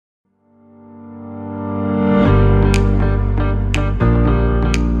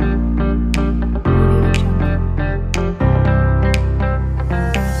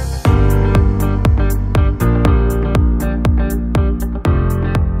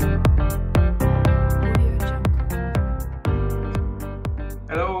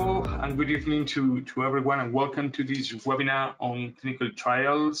good evening to everyone, and welcome to this webinar on clinical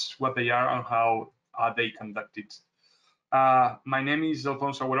trials, what they are and how are they conducted. My name is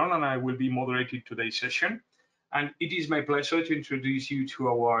Alfonso Aguilón, and I will be moderating today's session. And it is my pleasure to introduce you to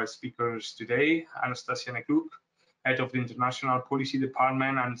our speakers today, Anastassia Negrouk, Head of the International Policy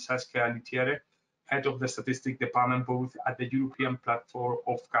Department, and Saskia, Head of the Statistics Department, both at the European Platform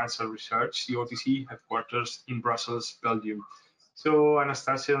of Cancer Research, EORTC, headquarters in Brussels, Belgium. So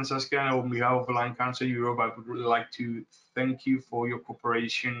Anastassia and Saskia, on behalf of Lung Cancer Europe, I would really like to thank you for your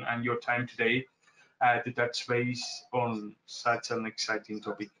cooperation and your time today to touch base on such an exciting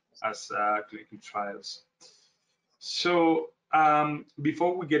topic as clinical trials. So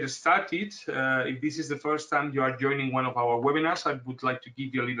before we get started, if this is the first time you are joining one of our webinars, I would like to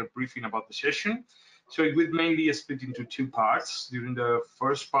give you a little briefing about the session. So it will mainly split into two parts. During the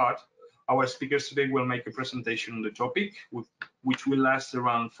first part, our speakers today will make a presentation on the topic, which will last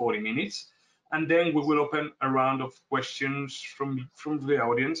around 40 minutes. And then we will open a round of questions from the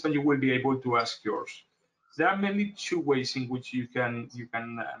audience, and you will be able to ask yours. There are mainly two ways in which you can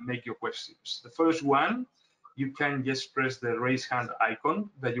make your questions. The first one, you can just press the raise hand icon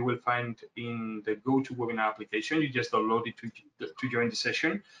that you will find in the GoToWebinar application. You just download it to join the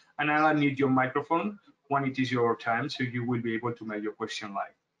session, and I'll unmute your microphone when it is your time, so you will be able to make your question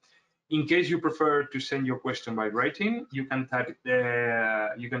live. In case you prefer to send your question by writing, you can type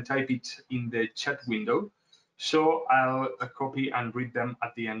it in the chat window. So I'll copy and read them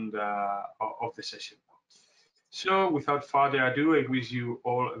at the end of the session. So without further ado, I wish you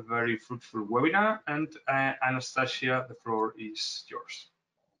all a very fruitful webinar. And Anastassia, the floor is yours.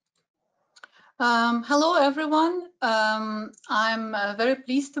 Hello, everyone. I'm very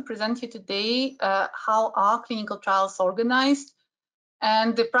pleased to present you today how are clinical trials organized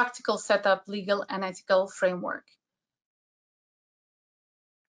and the practical setup, legal and ethical framework.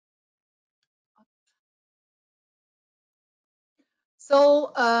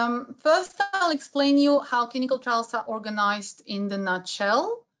 So first, I'll explain you how clinical trials are organized in the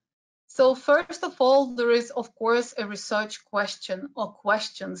nutshell. So first of all, there is, of course, a research question or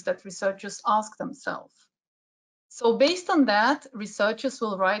questions that researchers ask themselves. So based on that, researchers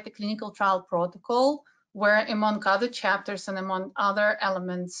will write a clinical trial protocol where, among other chapters and among other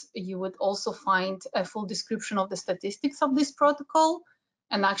elements, you would also find a full description of the statistics of this protocol.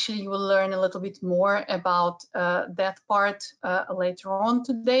 And actually, you will learn a little bit more about that part later on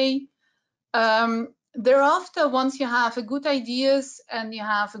today. Thereafter, once you have a good ideas and you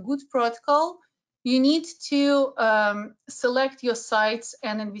have a good protocol, you need to select your sites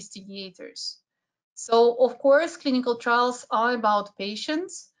and investigators. So, of course, clinical trials are about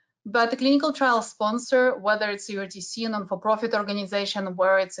patients, but the clinical trial sponsor, whether it's EORTC, a non-for-profit organization,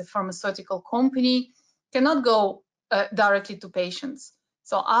 where it's a pharmaceutical company, cannot go directly to patients.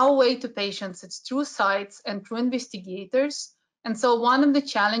 So our way to patients, it's through sites and through investigators. And so one of the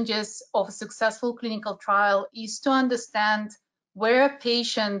challenges of a successful clinical trial is to understand where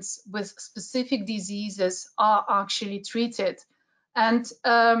patients with specific diseases are actually treated. And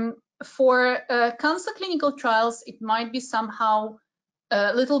for cancer clinical trials, it might be somehow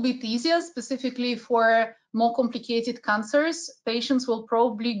a little bit easier, specifically for more complicated cancers. Patients will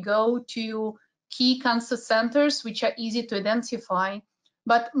probably go to key cancer centers, which are easy to identify.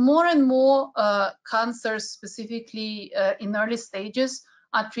 But more and more cancers, specifically in early stages,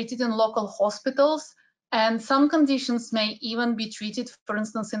 are treated in local hospitals. And some conditions may even be treated, for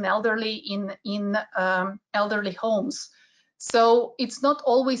instance, in elderly elderly homes. So it's not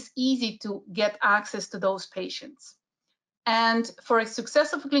always easy to get access to those patients. And for a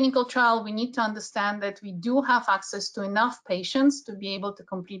success of a clinical trial, we need to understand that we do have access to enough patients to be able to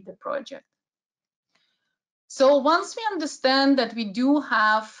complete the project. So once we understand that we do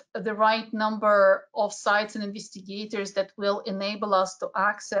have the right number of sites and investigators that will enable us to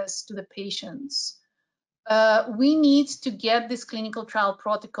access to the patients, we need to get this clinical trial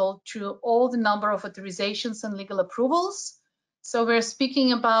protocol through all the number of authorizations and legal approvals. So we're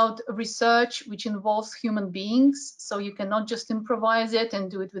speaking about research which involves human beings, so you cannot just improvise it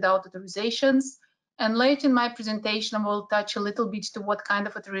and do it without authorizations. And later in my presentation, I will touch a little bit to what kind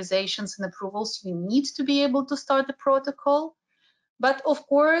of authorizations and approvals you need to be able to start the protocol. But of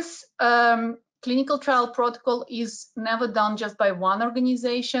course, clinical trial protocol is never done just by one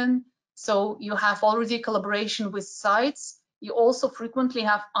organization. So you have already a collaboration with sites. You also frequently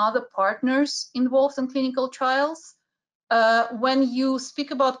have other partners involved in clinical trials. When you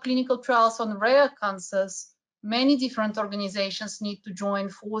speak about clinical trials on rare cancers, many different organizations need to join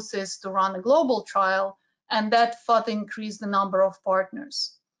forces to run a global trial, and that further increase the number of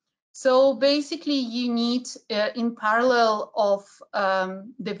partners. So basically, you need, in parallel of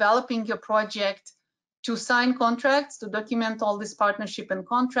developing your project, to sign contracts, to document all this partnership and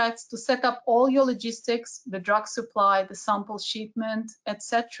contracts, to set up all your logistics, the drug supply, the sample shipment,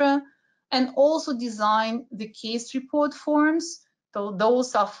 etc., and also design the case report forms. So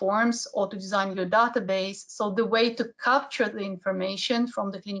those are forms, or to design your database. So the way to capture the information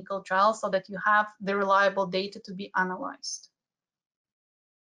from the clinical trial so that you have the reliable data to be analyzed.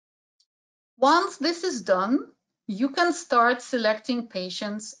 Once this is done, you can start selecting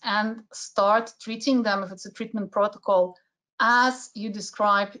patients and start treating them, if it's a treatment protocol, as you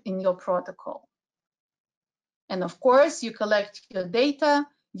described in your protocol. And of course, you collect your data,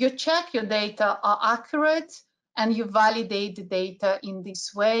 you check your data are accurate, and you validate the data in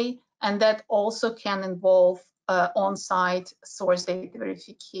this way. And that also can involve on-site source data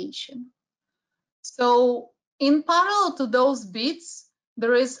verification. So in parallel to those bits,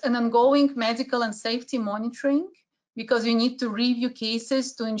 there is an ongoing medical and safety monitoring, because you need to review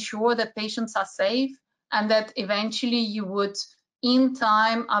cases to ensure that patients are safe, and that eventually you would in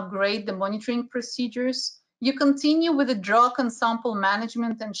time upgrade the monitoring procedures. You continue with the drug and sample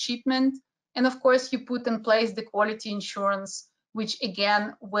management and shipment, and of course you put in place the quality insurance, which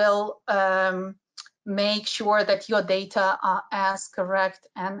again will make sure that your data are as correct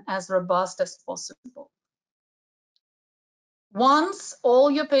and as robust as possible. Once all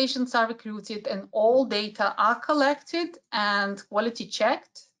your patients are recruited and all data are collected and quality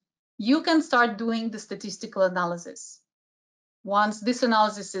checked, you can start doing the statistical analysis. Once this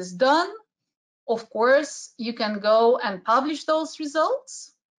analysis is done, of course, you can go and publish those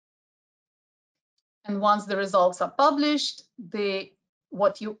results. And once the results are published, we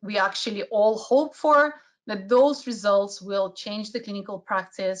actually all hope for, that those results will change the clinical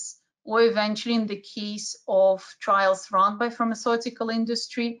practice, or eventually, in the case of trials run by pharmaceutical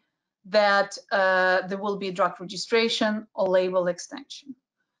industry, that there will be drug registration or label extension.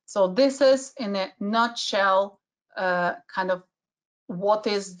 So this is, in a nutshell, kind of what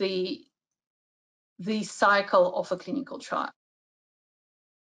is the cycle of a clinical trial.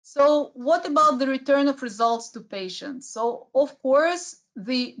 So what about the return of results to patients? So of course,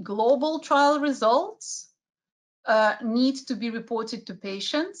 the global trial results need to be reported to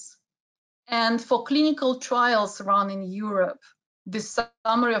patients. And for clinical trials run in Europe, the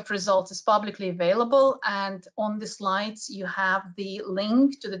summary of results is publicly available. And on the slides, you have the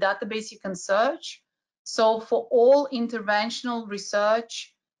link to the database you can search. So for all interventional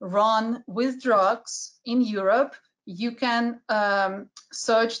research run with drugs in Europe, you can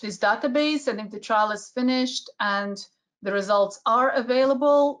search this database, and if the trial is finished and the results are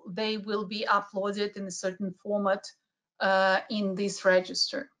available, they will be uploaded in a certain format in this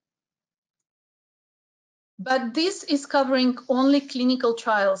register. But this is covering only clinical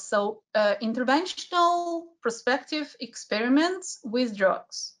trials, so interventional prospective experiments with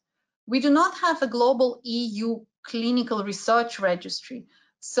drugs. We do not have a global EU clinical research registry.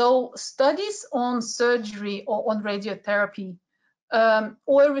 So studies on surgery or on radiotherapy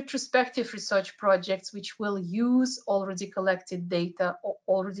or retrospective research projects which will use already collected data or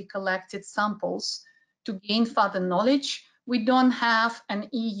already collected samples to gain further knowledge, we don't have an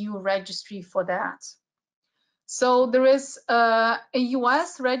EU registry for that. So there is a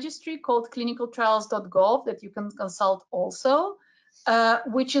US registry called clinicaltrials.gov that you can consult also,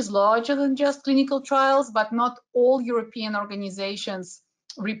 which is larger than just clinical trials, but not all European organizations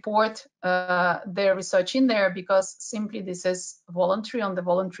report their research in there, because simply this is voluntary, on the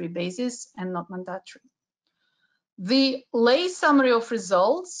voluntary basis, and not mandatory. The LuCE summary of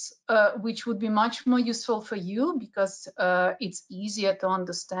results, which would be much more useful for you because it's easier to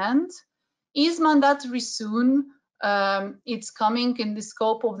understand, is mandatory soon. It's coming in the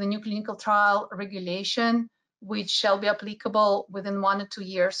scope of the new clinical trial regulation, which shall be applicable within 1 or 2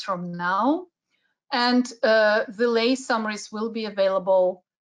 years from now. And the LuCE summaries will be available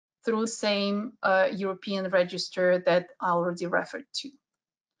through same European register that I already referred to.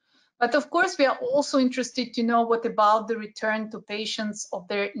 But of course, we are also interested to know what about the return to patients of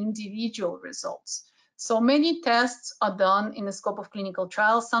their individual results. So many tests are done in the scope of clinical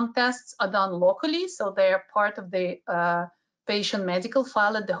trials. Some tests are done locally, so they are part of the patient medical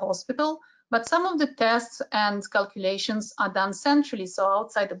file at the hospital. But some of the tests and calculations are done centrally, so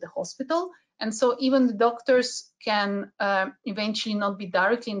outside of the hospital. And so even the doctors can eventually not be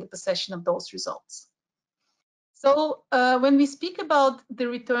directly in the possession of those results. So when we speak about the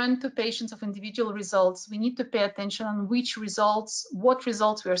return to patients of individual results, we need to pay attention on which results, what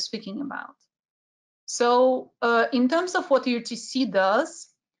results we are speaking about. So in terms of what EORTC does,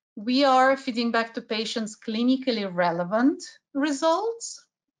 we are feeding back to patients clinically relevant results.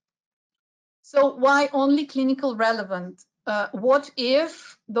 So why only clinical relevant? What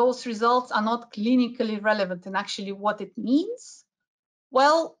if those results are not clinically relevant, and actually what it means?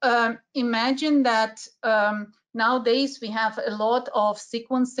 Well, imagine that nowadays we have a lot of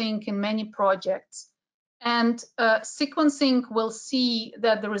sequencing in many projects, and sequencing will see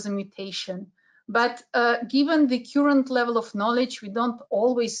that there is a mutation. But given the current level of knowledge, we don't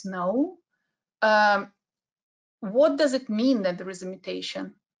always know what does it mean that there is a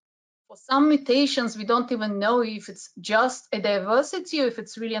mutation. For some mutations, we don't even know if it's just a diversity or if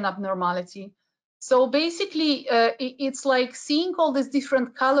it's really an abnormality. So basically, it's like seeing all these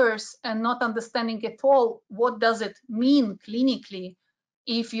different colors and not understanding at all what does it mean clinically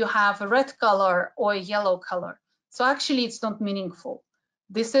if you have a red color or a yellow color. So actually, it's not meaningful.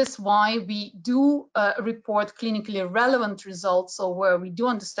 This is why we do report clinically relevant results, so where we do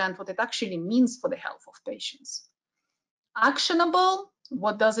understand what it actually means for the health of patients. Actionable,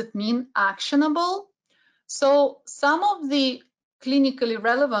 what does it mean, actionable? So some of the clinically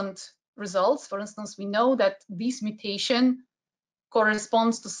relevant results, for instance, we know that this mutation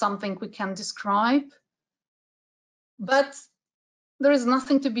corresponds to something we can describe, but there is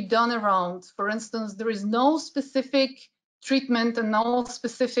nothing to be done around. For instance, there is no specific treatment and no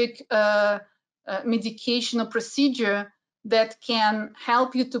specific medication or procedure that can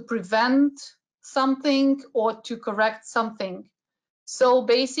help you to prevent something or to correct something. So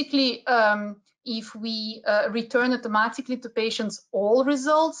basically, if we return automatically to patients all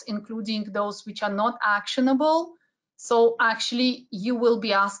results, including those which are not actionable, so actually you will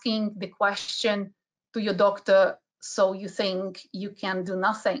be asking the question to your doctor, so you think you can do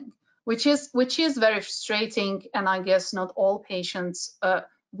nothing, which is very frustrating, and I guess not all patients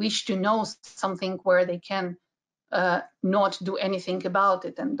wish to know something where they can not do anything about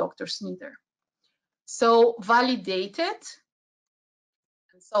it, and doctors neither. So validated.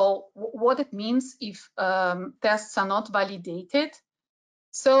 So what it means if tests are not validated.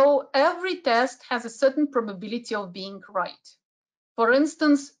 So every test has a certain probability of being right. For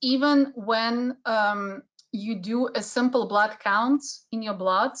instance, even when you do a simple blood count in your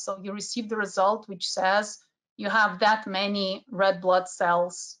blood, so you receive the result which says you have that many red blood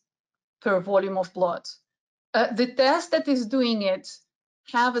cells per volume of blood. The test that is doing it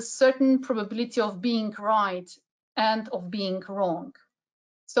have a certain probability of being right and of being wrong.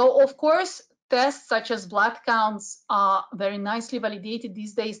 So of course, tests such as blood counts are very nicely validated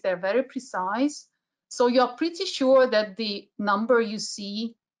these days. They're very precise. So you're pretty sure that the number you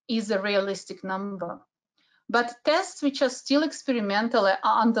see is a realistic number. But tests which are still experimental are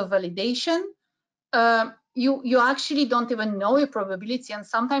under validation. You actually don't even know your probability, and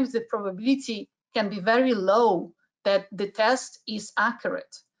sometimes the probability can be very low that the test is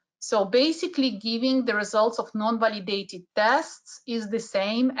accurate. So basically, giving the results of non-validated tests is the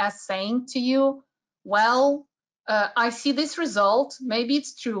same as saying to you, well, I see this result, maybe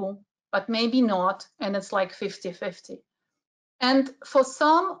it's true, but maybe not, and it's like 50-50. And for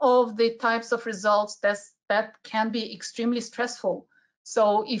some of the types of results, that can be extremely stressful.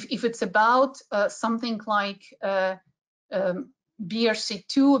 So if it's about something like BRCA2,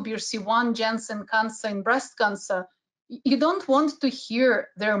 BRCA1, Janssen cancer and breast cancer, you don't want to hear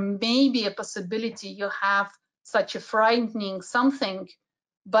there may be a possibility you have such a frightening something,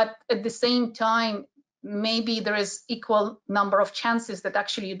 but at the same time, maybe there is equal number of chances that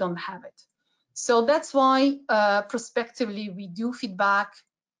actually you don't have it. So that's why prospectively we do feedback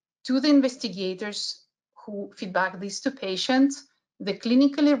to the investigators who feedback this to patients, the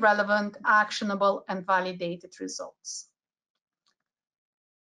clinically relevant, actionable, and validated results.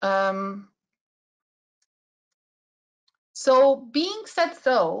 So being said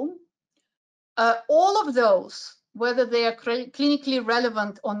so, all of those, whether they are clinically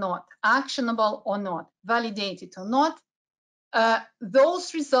relevant or not, actionable or not, validated or not,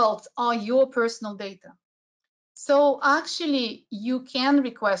 those results are your personal data. So actually, you can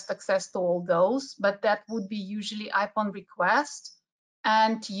request access to all those, but that would be usually upon request.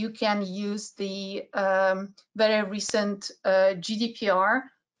 And you can use the very recent GDPR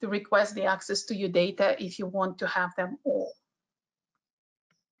to request the access to your data if you want to have them all.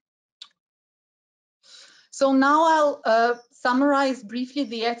 So now I'll summarize briefly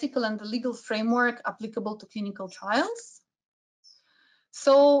the ethical and the legal framework applicable to clinical trials.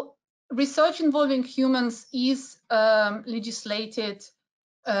 So research involving humans is legislated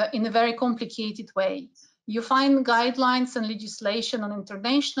in a very complicated way. You find guidelines and legislation on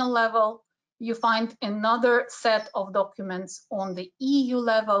international level. You find another set of documents on the EU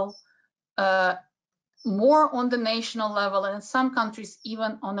level, more on the national level, and in some countries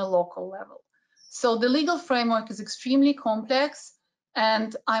even on a local level. So the legal framework is extremely complex,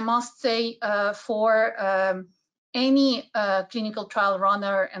 And I must say, for any clinical trial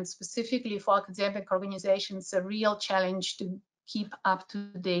runner, and specifically for academic organizations, it's a real challenge to keep up to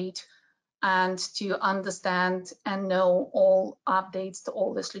date and to understand and know all updates to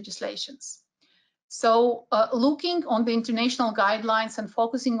all these legislations. So looking on the international guidelines and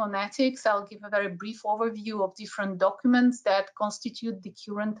focusing on ethics, I'll give a very brief overview of different documents that constitute the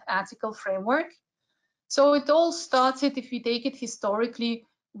current ethical framework. So it all started, if we take it historically,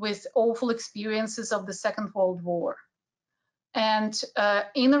 with awful experiences of the Second World War. And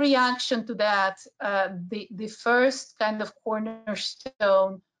in reaction to that, the first kind of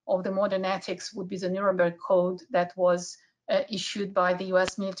cornerstone of the modern ethics would be the Nuremberg Code that was issued by the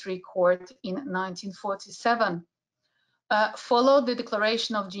US military court in 1947. Followed the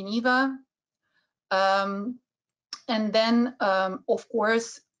Declaration of Geneva, and then, of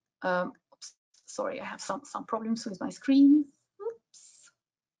course, sorry, I have some problems with my screen. Oops.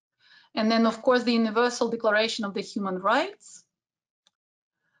 And then, of course, the Universal Declaration of the Human Rights.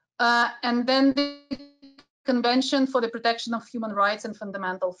 And then the Convention for the Protection of Human Rights and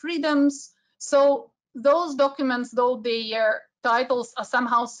Fundamental Freedoms. So those documents, though their titles are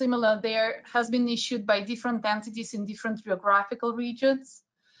somehow similar, there has been issued by different entities in different geographical regions.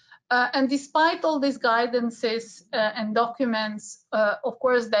 And despite all these guidances and documents, of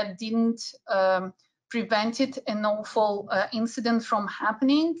course, that didn't prevented an awful incident from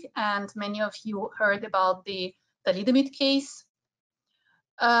happening. And many of you heard about the thalidomide case.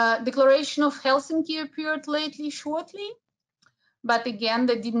 Declaration of Helsinki appeared lately, shortly, but again,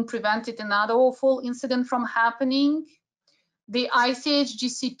 that didn't prevent another awful incident from happening. The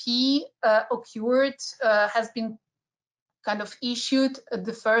ICH-GCP occurred, has been kind of issued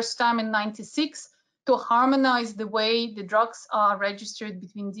the first time in '96 to harmonize the way the drugs are registered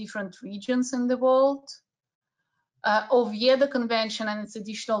between different regions in the world. Oviedo Convention and its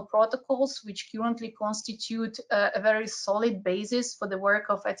additional protocols, which currently constitute a very solid basis for the work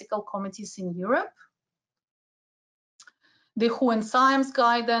of ethical committees in Europe. The WHO and SIAMS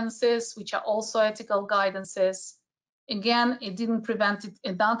guidances, which are also ethical guidances. Again, it didn't prevent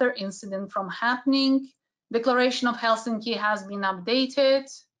another incident from happening. Declaration of Helsinki has been updated.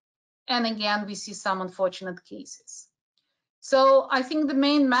 And again, we see some unfortunate cases. So I think the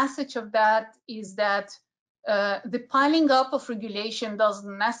main message of that is that the piling up of regulation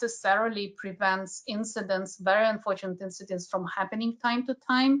doesn't necessarily prevent incidents, very unfortunate incidents, from happening time to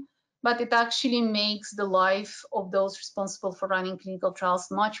time, but it actually makes the life of those responsible for running clinical trials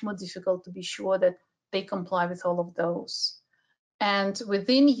much more difficult to be sure that they comply with all of those. And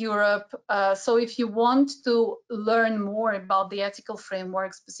within Europe, so if you want to learn more about the ethical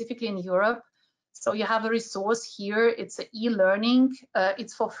framework, specifically in Europe, so you have a resource here, it's an e-learning,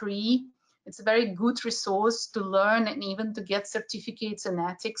 it's for free. It's a very good resource to learn and even to get certificates in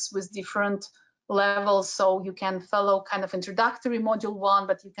ethics with different levels. So you can follow kind of introductory module 1,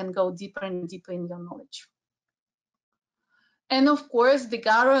 but you can go deeper and deeper in your knowledge. And of course, the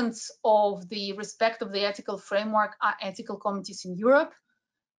guarants of the respect of the ethical framework are ethical committees in Europe.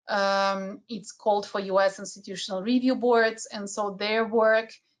 It's called for US institutional review boards, and so their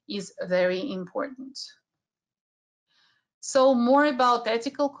work is very important. So more about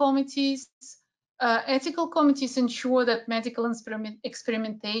ethical committees. Ethical committees ensure that medical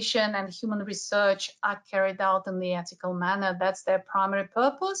experimentation and human research are carried out in the ethical manner. That's their primary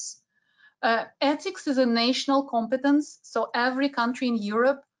purpose. Ethics is a national competence, so every country in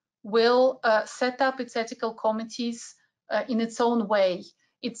Europe will set up its ethical committees in its own way.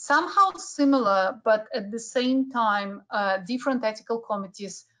 It's somehow similar, but at the same time, different ethical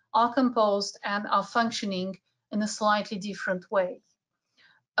committees are composed and are functioning in a slightly different way.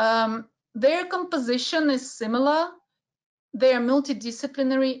 Their composition is similar. They are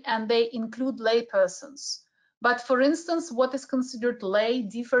multidisciplinary and they include laypersons. But for instance, what is considered lay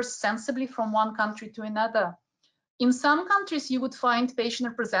differs sensibly from one country to another. In some countries, you would find patient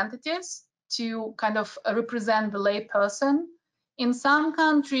representatives to kind of represent the lay person. In some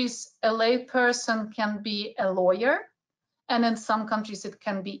countries, a lay person can be a lawyer, and in some countries, it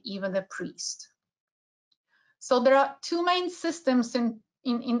can be even a priest. So there are two main systems in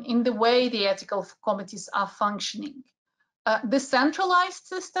the way the ethical committees are functioning. The centralized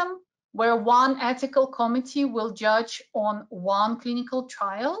system, where one ethical committee will judge on one clinical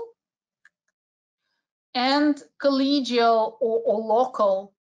trial, and collegial or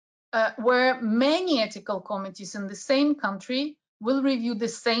local, where many ethical committees in the same country will review the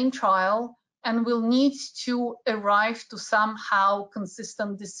same trial and will need to arrive to somehow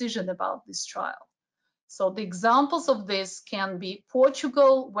consistent decision about this trial. So the examples of this can be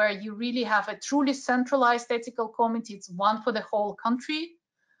Portugal, where you really have a truly centralized ethical committee. It's one for the whole country.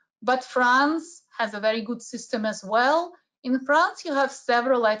 But France has a very good system as well. In France, you have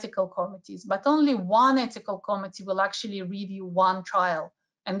several ethical committees, but only one ethical committee will actually review one trial.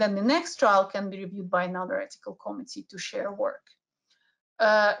 And then the next trial can be reviewed by another ethical committee to share work.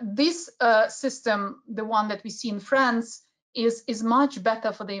 This system, the one that we see in France, is much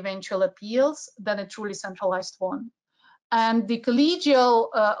better for the eventual appeals than a truly centralized one. And the collegial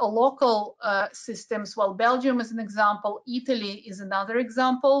or local systems, well, Belgium is an example, Italy is another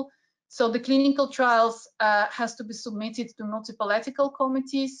example. So the clinical trials has to be submitted to multiple ethical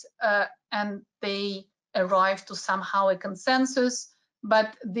committees and they arrive to somehow a consensus,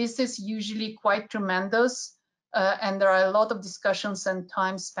 but this is usually quite tremendous and there are a lot of discussions and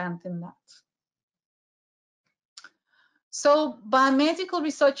time spent in that. So biomedical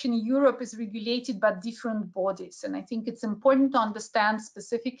research in Europe is regulated by different bodies. And I think it's important to understand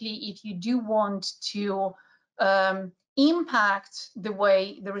specifically if you do want to impact the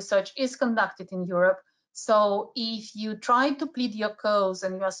way the research is conducted in Europe. So if you try to plead your cause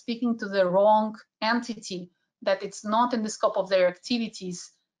and you are speaking to the wrong entity, that it's not in the scope of their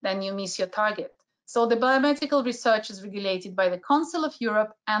activities, then you miss your target. So the biomedical research is regulated by the Council of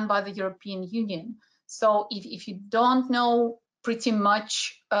Europe and by the European Union. So if you don't know pretty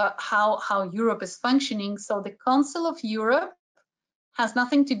much how Europe is functioning, so the Council of Europe has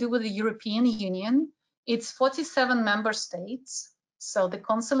nothing to do with the European Union. It's 47 member states. So the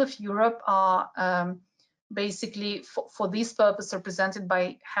Council of Europe are basically for this purpose represented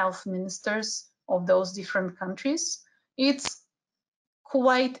by health ministers of those different countries. It's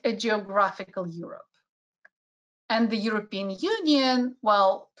quite a geographical Europe. And the European Union,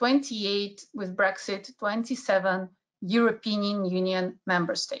 well, 28 with Brexit, 27 European Union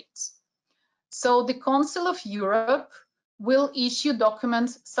member states. So the Council of Europe will issue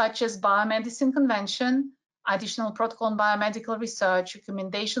documents such as Biomedicine Convention, Additional Protocol on Biomedical Research,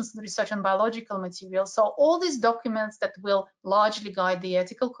 Recommendations on Research on Biological Materials. So all these documents that will largely guide the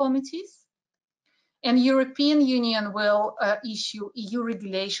ethical committees. And European Union will issue EU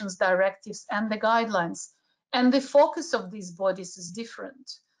regulations, directives, and the guidelines. And the focus of these bodies is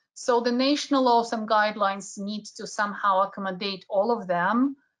different. So the national laws and guidelines need to somehow accommodate all of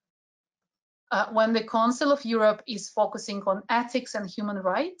them. When the Council of Europe is focusing on ethics and human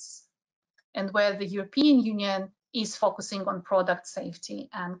rights, and where the European Union is focusing on product safety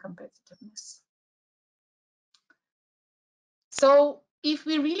and competitiveness. So if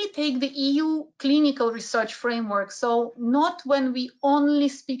we really take the EU clinical research framework, so not when we only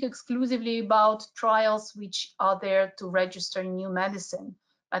speak exclusively about trials which are there to register new medicine,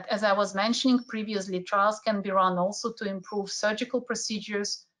 but as I was mentioning previously, trials can be run also to improve surgical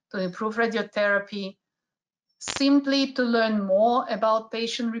procedures, to improve radiotherapy, simply to learn more about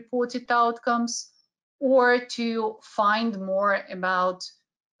patient-reported outcomes, or to find more about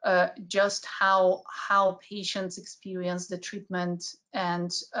just how patients experience the treatment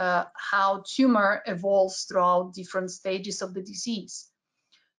and how tumor evolves throughout different stages of the disease.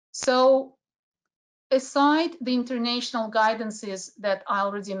 So aside the international guidances that I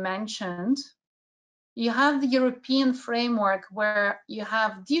already mentioned, you have the European framework where you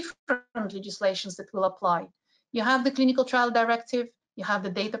have different legislations that will apply. You have the Clinical Trial Directive, you have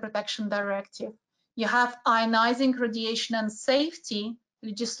the Data Protection Directive, you have ionizing radiation and safety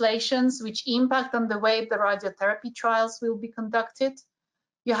legislations which impact on the way the radiotherapy trials will be conducted.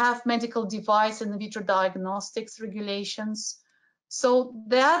 You have medical device and in vitro diagnostics regulations. So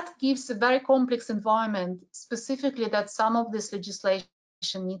that gives a very complex environment, specifically that some of this legislation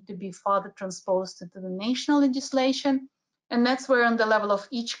need to be further transposed into the national legislation. And that's where on the level of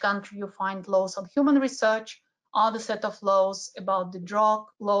each country you find laws on human research, other set of laws about the drug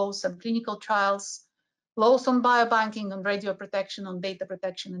laws and clinical trials, laws on biobanking, on radio protection, on data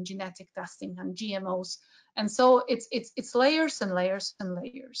protection, and genetic testing, and GMOs. And so it's layers and layers and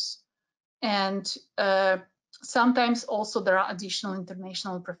layers. And sometimes also there are additional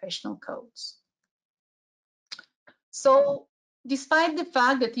international professional codes. So despite the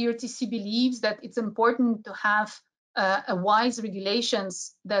fact that EORTC believes that it's important to have a wise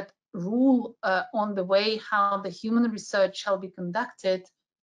regulations that rule on the way how the human research shall be conducted,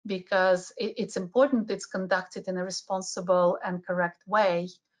 because it's important it's conducted in a responsible and correct way.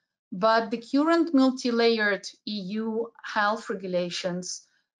 But the current multi-layered EU health regulations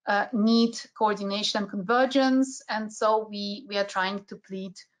need coordination and convergence. And so we are trying to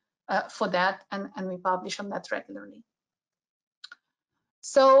plead for that, and we publish on that regularly.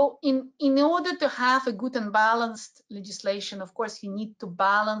 So in order to have a good and balanced legislation, of course, you need to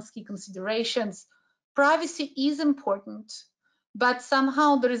balance key considerations privacy is important, but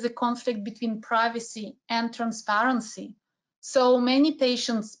somehow there is a conflict between privacy and transparency. So many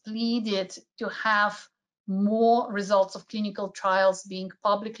patients pleaded to have more results of clinical trials being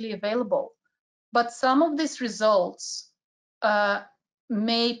publicly available. But some of these results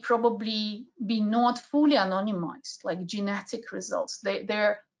may probably be not fully anonymized, like genetic results.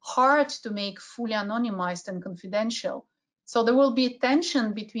 They're hard to make fully anonymized and confidential. So there will be a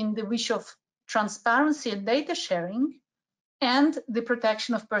tension between the wish of transparency and data sharing and the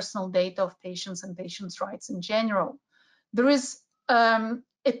protection of personal data of patients and patients' rights in general. There is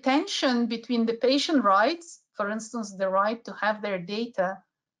a tension between the patient rights, for instance, the right to have their data,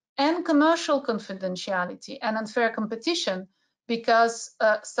 and commercial confidentiality and unfair competition, because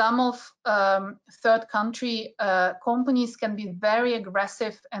some of third country companies can be very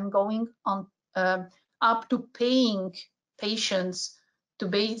aggressive and going on up to paying patients to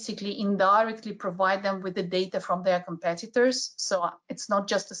basically indirectly provide them with the data from their competitors. So it's not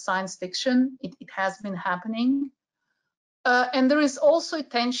just a science fiction, it has been happening. And there is also a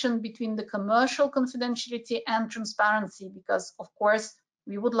tension between the commercial confidentiality and transparency, because of course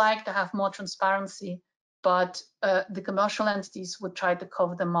we would like to have more transparency, but the commercial entities would try to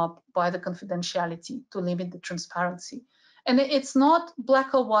cover them up by the confidentiality to limit the transparency. And it's not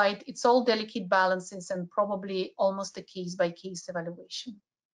black or white, it's all delicate balances and probably almost a case-by-case evaluation.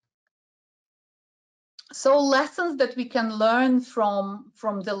 So lessons that we can learn from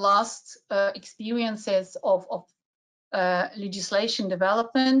the last experiences of legislation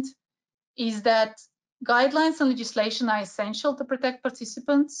development is that guidelines and legislation are essential to protect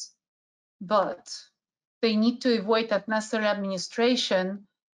participants, but they need to avoid unnecessary administration,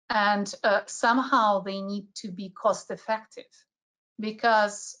 and somehow they need to be cost effective.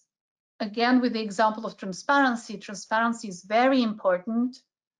 Because again, with the example of transparency, transparency is very important,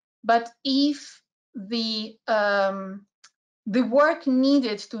 but if the work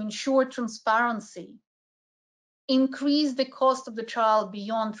needed to ensure transparency increase the cost of the trial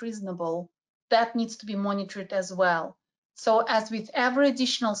beyond reasonable, that needs to be monitored as well. So as with every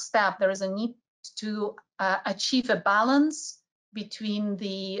additional step, there is a need to achieve a balance between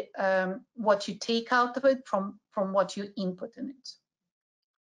the what you take out of it from what you input in it.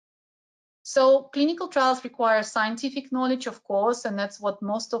 So clinical trials require scientific knowledge, of course, and that's what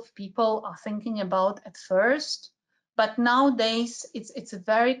most of people are thinking about at first. But nowadays, it's a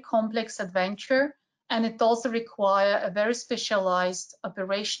very complex adventure, and it also requires a very specialized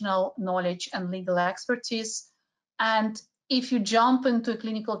operational knowledge and legal expertise. And if you jump into a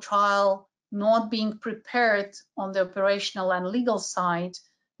clinical trial not being prepared on the operational and legal side,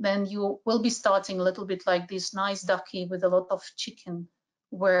 then you will be starting a little bit like this nice ducky with a lot of chicken,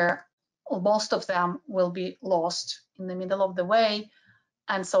 where most of them will be lost in the middle of the way.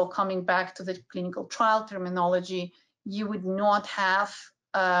 And so coming back to the clinical trial terminology, you would not have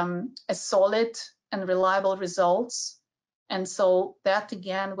a solid and reliable results. And so that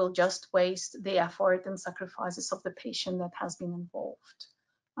again will just waste the effort and sacrifices of the patient that has been involved.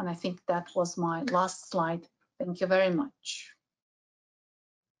 And I think that was my last slide. Thank you very much.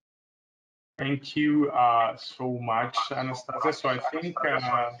 Thank you so much, Anastassia. So I think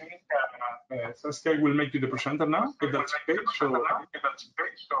Saskia will make you the presenter now, if that's okay.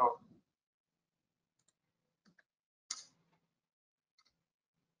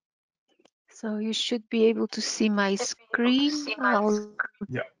 So you should be able to see my screen. I'll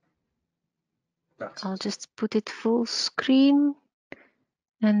just put it full screen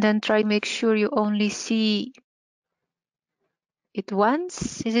and then try to make sure you only see it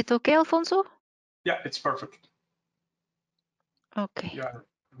once. Is it okay, Alfonso? Yeah, it's perfect. Okay. Yeah,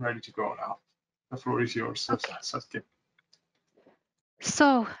 ready to go now. The floor is yours, okay. Saskia.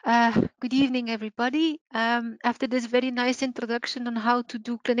 So, good evening, everybody. After this very nice introduction on how to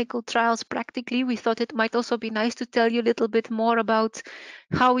do clinical trials practically, we thought it might also be nice to tell you a little bit more about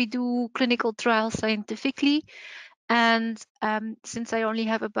how we do clinical trials scientifically. And since I only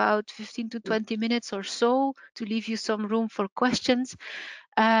have about 15 to 20 minutes or so to leave you some room for questions,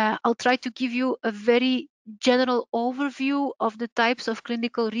 I'll try to give you a very general overview of the types of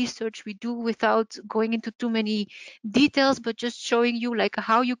clinical research we do without going into too many details, but just showing you like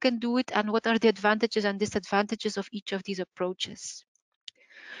how you can do it and what are the advantages and disadvantages of each of these approaches.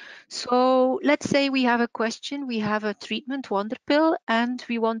 So let's say we have a question, we have a treatment wonder pill, and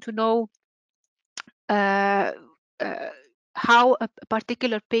we want to know how a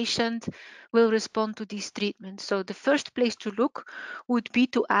particular patient will respond to these treatments. So the first place to look would be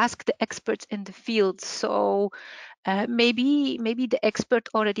to ask the experts in the field. So maybe the expert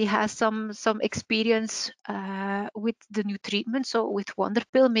already has some experience with the new treatment. So with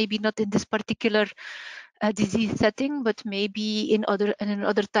Wonderpill, maybe not in this particular disease setting, but maybe in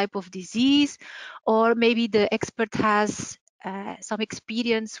another type of disease, or maybe the expert has some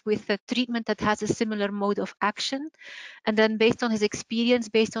experience with a treatment that has a similar mode of action. And then based on his experience,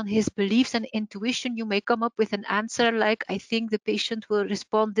 based on his beliefs and intuition, you may come up with an answer like, I think the patient will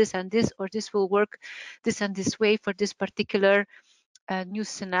respond this and this, or this will work this and this way for this particular new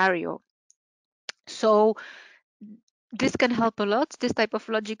scenario. So this can help a lot. This type of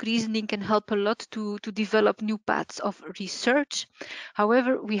logic reasoning can help a lot to develop new paths of research.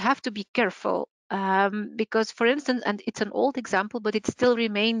 However, we have to be careful because, for instance, and it's an old example, but it still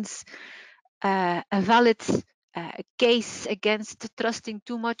remains a valid case against trusting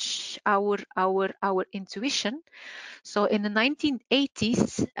too much our intuition. So in the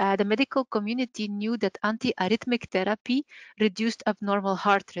 1980s, the medical community knew that antiarrhythmic therapy reduced abnormal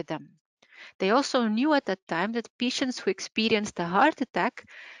heart rhythm. They also knew at that time that patients who experienced a heart attack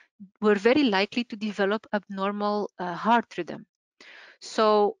were very likely to develop abnormal heart rhythm.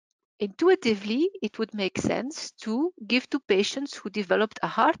 So intuitively, it would make sense to give to patients who developed a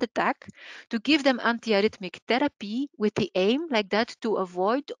heart attack, to give them antiarrhythmic therapy with the aim like that to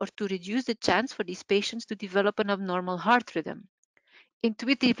avoid or to reduce the chance for these patients to develop an abnormal heart rhythm.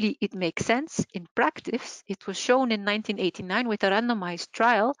 Intuitively, it makes sense. In practice, it was shown in 1989 with a randomized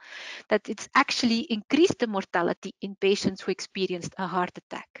trial that it's actually increased the mortality in patients who experienced a heart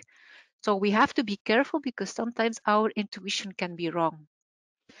attack. So we have to be careful because sometimes our intuition can be wrong.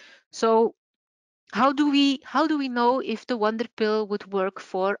 So how do we know if the wonder pill would work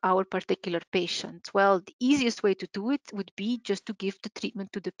for our particular patient? Well, the easiest way to do it would be just to give the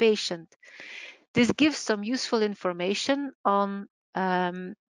treatment to the patient. This gives some useful information on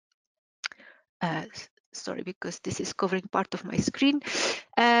sorry, because this is covering part of my screen.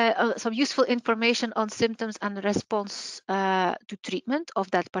 Some useful information on symptoms and response to treatment of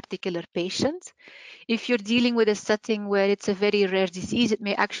that particular patient. If you're dealing with a setting where it's a very rare disease, it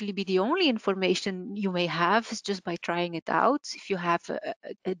may actually be the only information you may have just by trying it out, if you have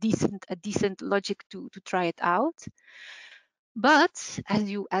a decent logic to try it out. But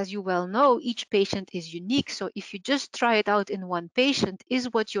as you well know, each patient is unique. So if you just try it out in one patient,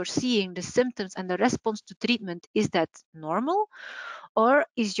 is what you're seeing, the symptoms and the response to treatment, is that normal? Or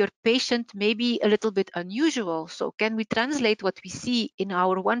is your patient maybe a little bit unusual? So can we translate what we see in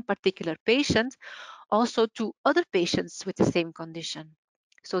our one particular patient also to other patients with the same condition?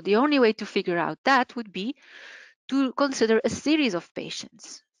 So the only way to figure out that would be to consider a series of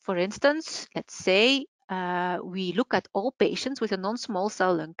patients. For instance, let's say we look at all patients with a non-small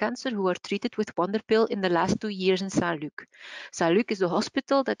cell lung cancer who are treated with Wonderpill in the last 2 years in Saint-Luc. Saint-Luc is a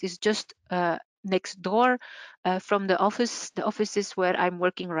hospital that is just next door from the offices where I'm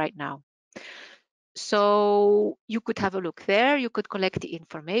working right now. So you could have a look there, you could collect the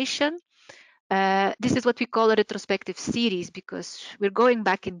information. This is what we call a retrospective series because we're going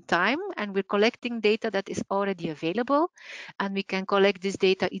back in time and we're collecting data that is already available, and we can collect this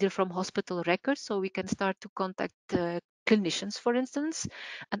data either from hospital records, so we can start to contact clinicians, for instance,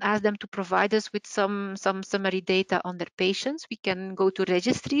 and ask them to provide us with some summary data on their patients. We can go to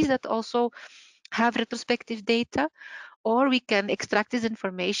registries that also have retrospective data, or we can extract this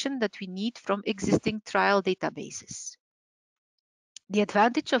information that we need from existing trial databases. The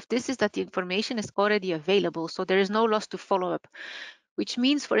advantage of this is that the information is already available, so there is no loss to follow up, which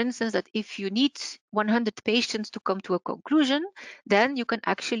means, for instance, that if you need 100 patients to come to a conclusion, then you can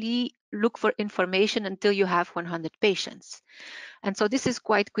actually look for information until you have 100 patients. And so this is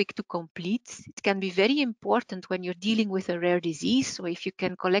quite quick to complete. It can be very important when you're dealing with a rare disease. So if you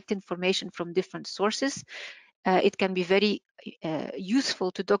can collect information from different sources, it can be very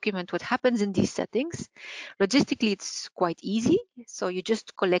useful to document what happens in these settings. Logistically, it's quite easy. So you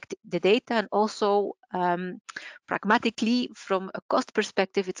just collect the data, and also pragmatically, from a cost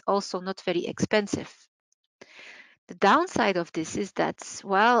perspective, it's also not very expensive. The downside of this is that,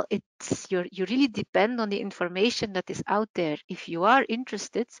 well, you really depend on the information that is out there. If you are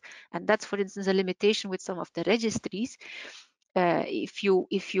interested, and that's, for instance, a limitation with some of the registries, if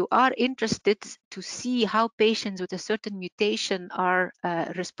you are interested to see how patients with a certain mutation are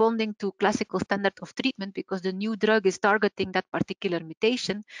responding to classical standard of treatment because the new drug is targeting that particular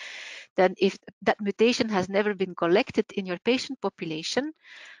mutation, then if that mutation has never been collected in your patient population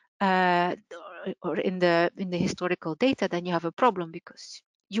or in the historical data, then you have a problem because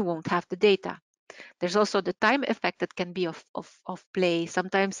you won't have the data. There's also the time effect that can be of play.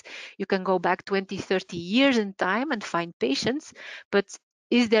 Sometimes you can go back 20, 30 years in time and find patients, but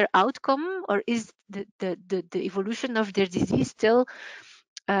is their outcome or is the evolution of their disease still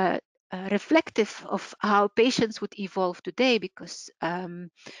reflective of how patients would evolve today? Because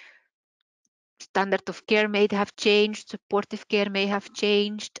standard of care may have changed, supportive care may have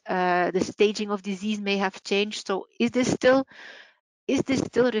changed, the staging of disease may have changed. So is this still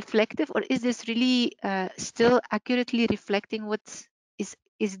reflective, or is this really still accurately reflecting what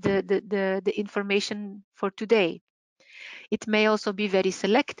is the information for today? It may also be very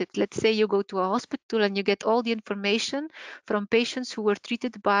selected. Let's say you go to a hospital and you get all the information from patients who were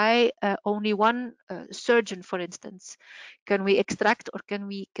treated by only one surgeon, for instance. Can we extract, or can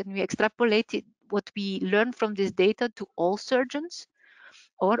we extrapolate what we learn from this data to all surgeons?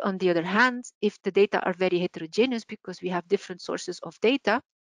 Or on the other hand, if the data are very heterogeneous because we have different sources of data,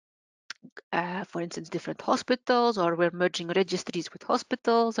 for instance, different hospitals, or we're merging registries with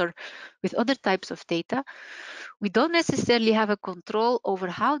hospitals or with other types of data, we don't necessarily have a control over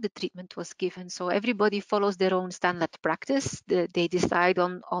how the treatment was given. So everybody follows their own standard practice. They decide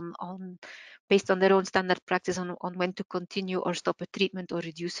based on their own standard practice on when to continue or stop a treatment or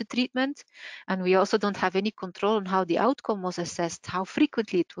reduce a treatment. And we also don't have any control on how the outcome was assessed, how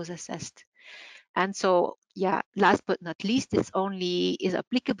frequently it was assessed. And so, yeah, last but not least, this only is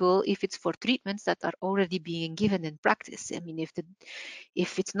applicable if it's for treatments that are already being given in practice. I mean,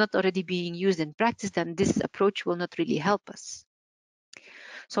 if it's not already being used in practice, then this approach will not really help us.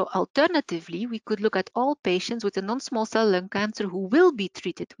 So alternatively, we could look at all patients with a non-small cell lung cancer who will be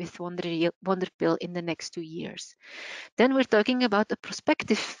treated with Wonderpill in the next 2 years. Then we're talking about a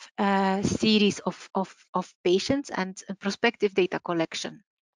prospective series of patients and a prospective data collection.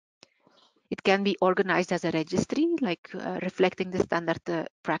 It can be organized as a registry, like reflecting the standard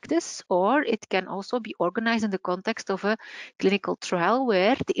practice, or it can also be organized in the context of a clinical trial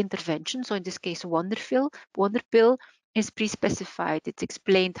where the intervention, so in this case Wonderpill, is pre-specified. It's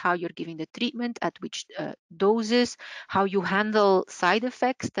explained how you're giving the treatment, at which doses, how you handle side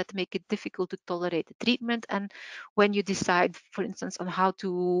effects that make it difficult to tolerate the treatment, and when you decide, for instance, on how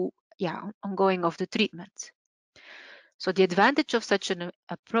to, ongoing of the treatment. So the advantage of such an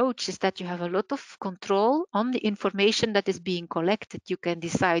approach is that you have a lot of control on the information that is being collected. You can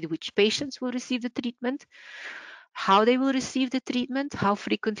decide which patients will receive the treatment, how they will receive the treatment, how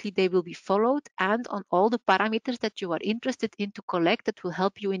frequently they will be followed, and on all the parameters that you are interested in to collect that will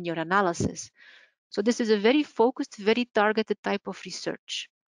help you in your analysis. So this is a very focused, very targeted type of research.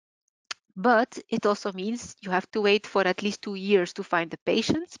 But it also means you have to wait for at least 2 years to find the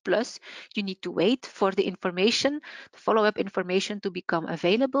patients, plus you need to wait for the information, the follow-up information to become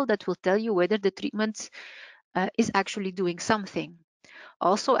available that will tell you whether the treatment is actually doing something.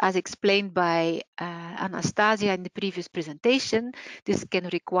 Also, as explained by Anastassia in the previous presentation, this can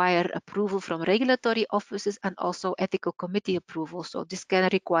require approval from regulatory offices and also ethical committee approval. So this can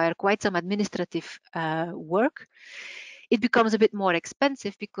require quite some administrative work. It becomes a bit more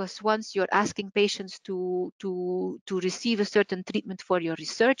expensive because once you're asking patients to receive a certain treatment for your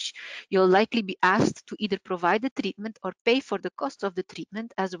research, you'll likely be asked to either provide the treatment or pay for the cost of the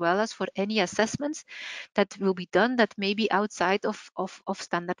treatment, as well as for any assessments that will be done that may be outside of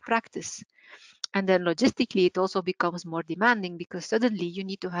standard practice. And then logistically, it also becomes more demanding because suddenly you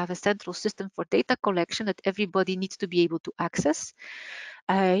need to have a central system for data collection that everybody needs to be able to access.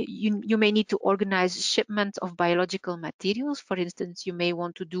 You may need to organize shipment of biological materials. For instance, you may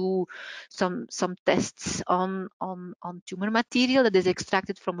want to do some tests on tumor material that is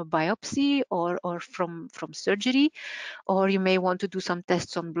extracted from a biopsy or from surgery, or you may want to do some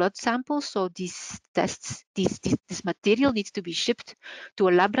tests on blood samples. So these tests, this material needs to be shipped to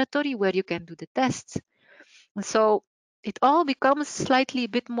a laboratory where you can do the tests. And so it all becomes slightly a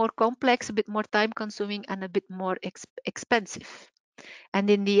bit more complex, a bit more time consuming, and a bit more expensive. And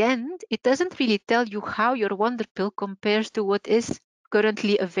in the end, it doesn't really tell you how your Wonderpill compares to what is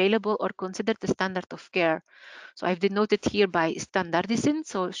currently available or considered the standard of care. So I've denoted here by standardizing,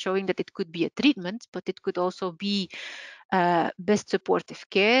 so showing that it could be a treatment, but it could also be best supportive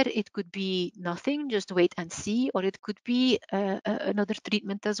care. It could be nothing, just wait and see, or it could be another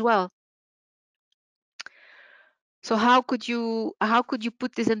treatment as well. So how could you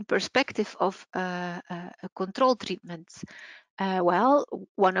put this in perspective of control treatments? Well,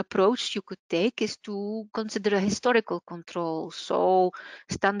 one approach you could take is to consider a historical control. So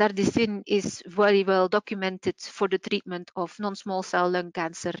standardizing is very well documented for the treatment of non-small cell lung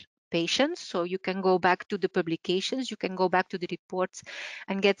cancer patients. So you can go back to the publications, you can go back to the reports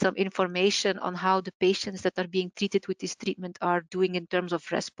and get some information on how the patients that are being treated with this treatment are doing in terms of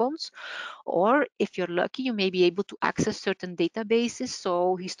response. Or if you're lucky, you may be able to access certain databases,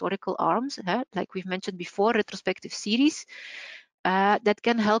 so historical arms, like we've mentioned before, retrospective series. that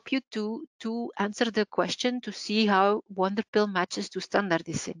can help you to answer the question to see how wonder pill matches to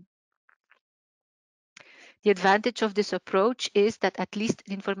standardizing. The advantage of this approach is that at least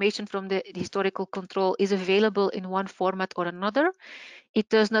the information from the historical control is available in one format or another. It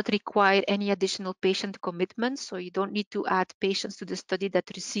does not require any additional patient commitment, so you don't need to add patients to the study that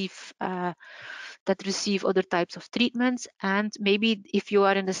receive other types of treatments. And maybe if you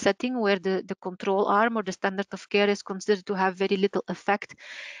are in a setting where the control arm or the standard of care is considered to have very little effect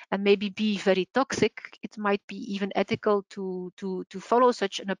and maybe be very toxic, it might be even ethical to follow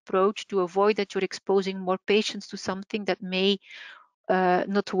such an approach to avoid that you're exposing more patients to something that may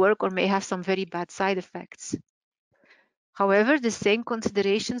not work or may have some very bad side effects. However, the same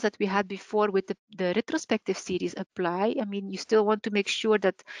considerations that we had before with the retrospective series apply. I mean, you still want to make sure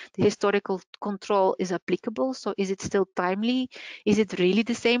that the historical control is applicable. So is it still timely? Is it really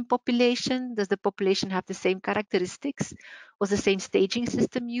the same population? Does the population have the same characteristics? Was the same staging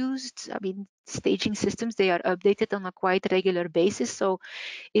system used? I mean, staging systems, they are updated on a quite regular basis. So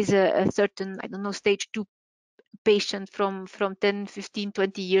is a certain, I don't know, stage 2 patient from 10, 15,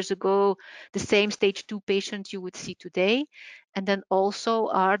 20 years ago, the same stage 2 patient you would see today? And then also,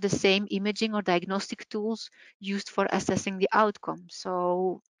 are the same imaging or diagnostic tools used for assessing the outcome?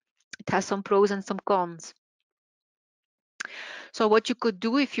 So it has some pros and some cons. So what you could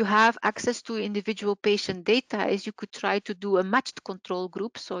do if you have access to individual patient data is you could try to do a matched control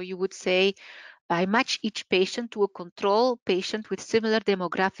group. So you would say, I match each patient to a control patient with similar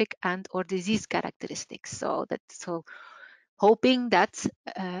demographic and or disease characteristics. So hoping that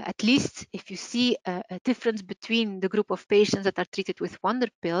at least if you see a difference between the group of patients that are treated with wonder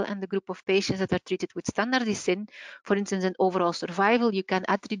pill and the group of patients that are treated with standardizing, for instance, in overall survival, you can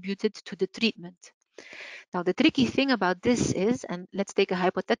attribute it to the treatment. Now, the tricky thing about this is, and let's take a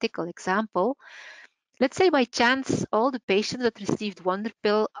hypothetical example. Let's say by chance, all the patients that received wonder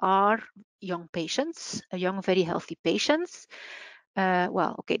pill are young patients, young, very healthy patients.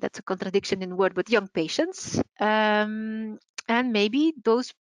 Well, okay, that's a contradiction in word, but young patients. And maybe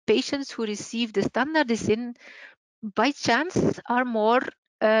those patients who receive the standardizing by chance are more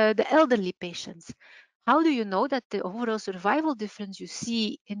the elderly patients. How do you know that the overall survival difference you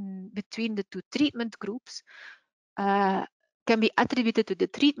see in between the two treatment groups can be attributed to the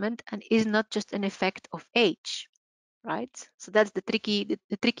treatment and is not just an effect of age, right? So that's the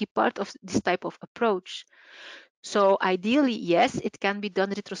tricky part of this type of approach. So ideally, yes, it can be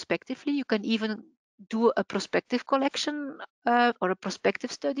done retrospectively. You can even do a prospective collection or a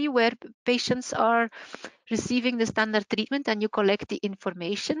prospective study where patients are receiving the standard treatment and you collect the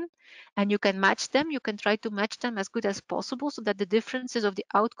information and you can match them. You can try to match them as good as possible so that the differences of the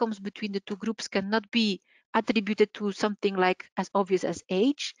outcomes between the two groups cannot be attributed to something like as obvious as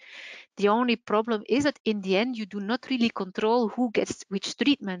age. The only problem is that in the end, you do not really control who gets which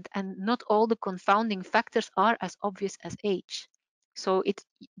treatment, and not all the confounding factors are as obvious as age. So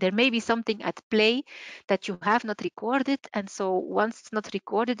there may be something at play that you have not recorded, and so once it's not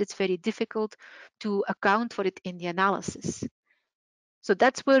recorded, it's very difficult to account for it in the analysis. So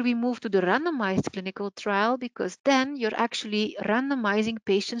that's where we move to the randomized clinical trial, because then you're actually randomizing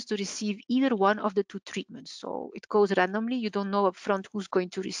patients to receive either one of the two treatments. So it goes randomly. You don't know upfront who's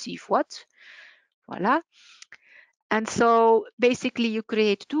going to receive what. Voila. And so basically you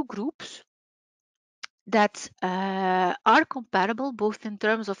create two groups that are comparable both in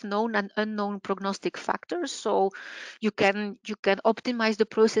terms of known and unknown prognostic factors. So you can optimize the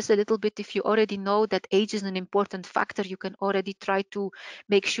process a little bit. If you already know that age is an important factor, you can already try to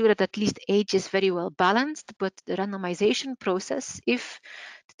make sure that at least age is very well balanced. But the randomization process, if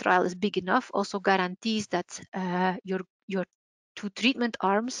the trial is big enough, also guarantees that your two treatment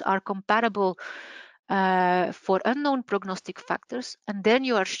arms are comparable for unknown prognostic factors, and then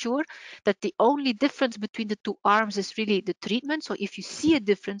you are sure that the only difference between the two arms is really the treatment. So if you see a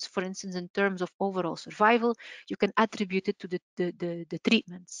difference, for instance, in terms of overall survival, you can attribute it to the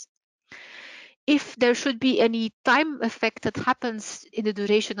treatments. If there should be any time effect that happens in the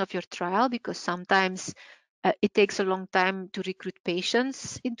duration of your trial, because sometimes it takes a long time to recruit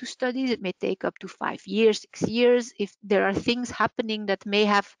patients into studies, it may take up to 5 years, 6 years. If there are things happening that may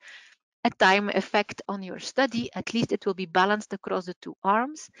have a time effect on your study, at least it will be balanced across the two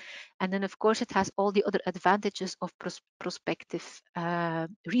arms. And then, of course, it has all the other advantages of prospective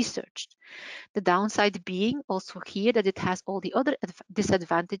research. The downside being also here that it has all the other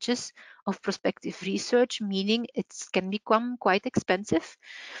disadvantages of prospective research, meaning it can become quite expensive.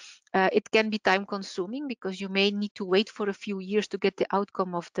 It can be time consuming because you may need to wait for a few years to get the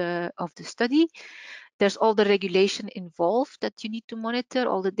outcome of the study. There's all the regulation involved that you need to monitor,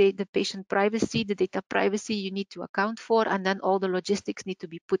 all the patient privacy, the data privacy you need to account for, and then all the logistics need to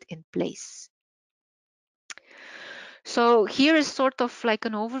be put in place. So here is sort of like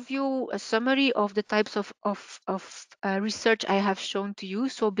an overview, a summary of the types of research I have shown to you.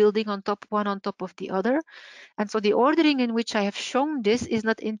 So building on top, one on top of the other. And so the ordering in which I have shown this is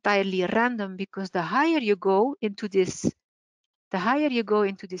not entirely random, because the higher you go into this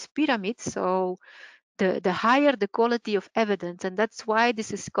pyramid, so the higher the quality of evidence. And that's why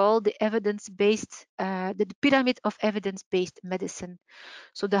this is called the evidence-based, the pyramid of evidence-based medicine.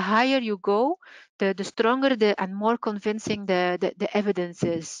 So the higher you go, the stronger and more convincing the evidence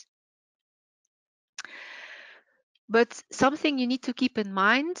is. But something you need to keep in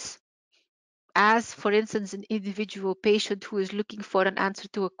mind, as for instance, an individual patient who is looking for an answer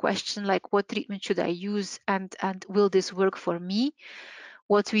to a question like, what treatment should I use, and will this work for me?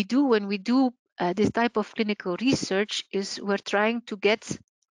 What we do when we do this type of clinical research is we're trying to get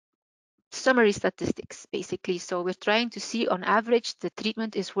summary statistics, basically. So we're trying to see on average the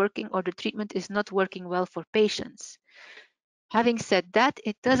treatment is working or the treatment is not working well for patients. Having said that,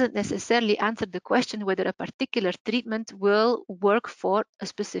 it doesn't necessarily answer the question whether a particular treatment will work for a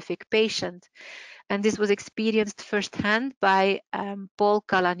specific patient. And this was experienced firsthand by Paul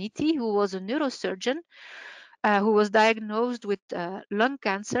Kalaniti, who was a neurosurgeon who was diagnosed with lung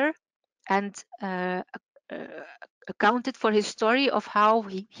cancer, and accounted for his story of how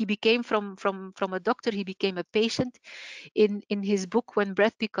he became from a doctor, he became a patient in his book When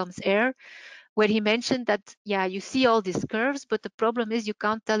Breath Becomes Air, where he mentioned that, yeah, you see all these curves, but the problem is you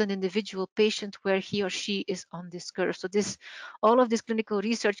can't tell an individual patient where he or she is on this curve. So all of this clinical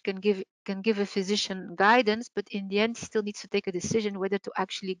research can give a physician guidance, but in the end, he still needs to take a decision whether to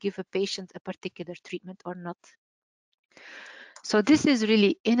actually give a patient a particular treatment or not. So this is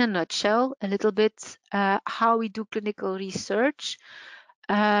really, in a nutshell, a little bit how we do clinical research.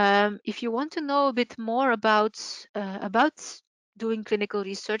 If you want to know a bit more about doing clinical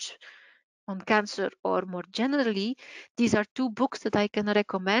research on cancer, or more generally, these are two books that I can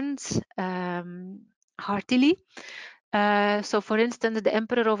recommend heartily. So for instance, The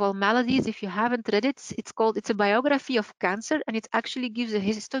Emperor of All Maladies, if you haven't read it, it's a biography of cancer, and it actually gives a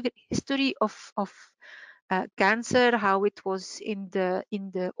history of cancer, how it was in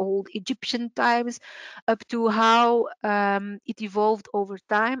the old Egyptian times, up to how it evolved over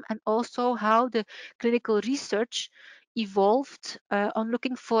time, and also how the clinical research evolved on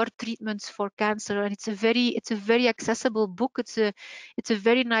looking for treatments for cancer. And it's a very accessible book. It's a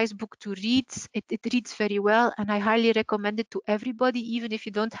very nice book to read. It reads very well, and I highly recommend it to everybody, even if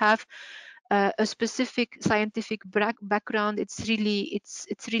you don't have a specific scientific background. It's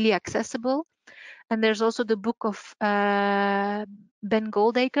really accessible. And there's also the book of Ben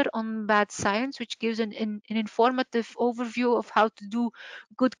Goldacre on bad science, which gives an informative overview of how to do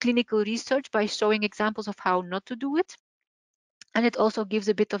good clinical research by showing examples of how not to do it. And it also gives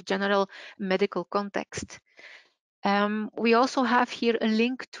a bit of general medical context. We also have here a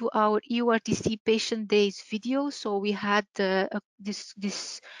link to our EORTC Patient Days video. So we had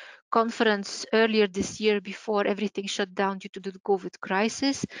this conference earlier this year before everything shut down due to the COVID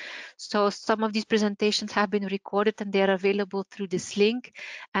crisis. So some of these presentations have been recorded and they are available through this link.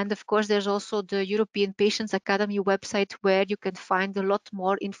 And of course, there's also the European Patients Academy website, where you can find a lot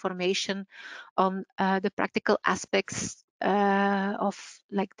more information on the practical aspects of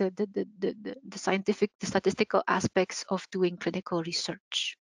like the scientific, the statistical aspects of doing clinical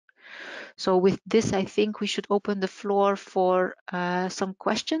research. So with this, I think we should open the floor for some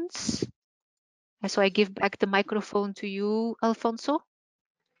questions. So I give back the microphone to you, Alfonso.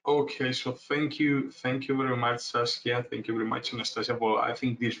 Okay, so thank you very much, Saskia. Thank you very much, Anastassia. Well, I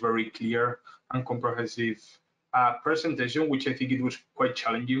think this very clear and comprehensive presentation, which I think it was quite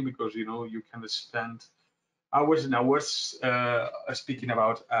challenging, because you can spend hours and hours speaking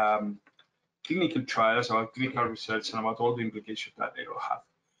about clinical trials, about clinical research, and about all the implications that they will have.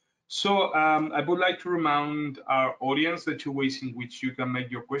 So I would like to remind our audience the two ways in which you can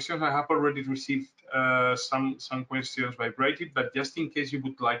make your questions. I have already received some questions by writing, but just in case you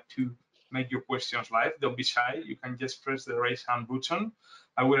would like to make your questions live, don't be shy. You can just press the raise hand button.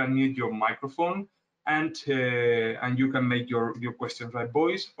 I will unmute your microphone, and you can make your questions by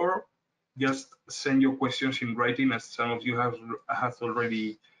voice, or just send your questions in writing, as some of you have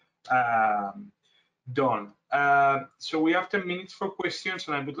already done. So we have 10 minutes for questions,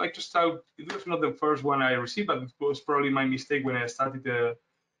 and I would like to start. It was not the first one I received, but it was probably my mistake when I started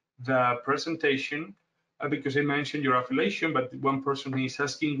the presentation, because I mentioned your affiliation, but one person is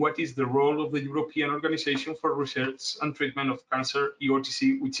asking, what is the role of the European Organization for Research and Treatment of Cancer,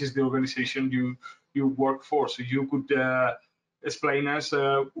 EORTC, which is the organization you you work for. So you could explain us,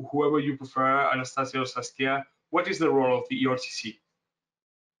 whoever you prefer, Anastassia or Saskia, what is the role of the EORTC?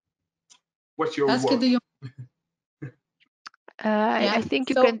 What's your Saskia, work? do you? I think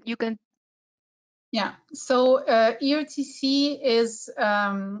you can. Yeah, so EORTC is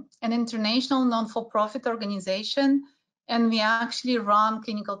an international non-for-profit organization, and we actually run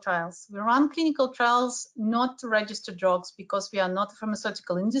clinical trials. We run clinical trials not to register drugs because we are not a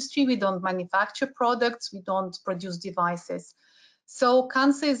pharmaceutical industry. We don't manufacture products. We don't produce devices. So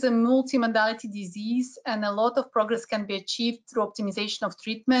cancer is a multimodality disease, and a lot of progress can be achieved through optimization of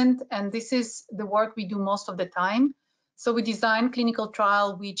treatment, and this is the work we do most of the time. So we design clinical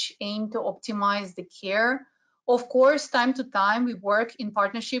trials which aim to optimize the care. Of course, time to time, we work in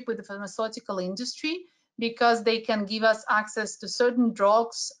partnership with the pharmaceutical industry because they can give us access to certain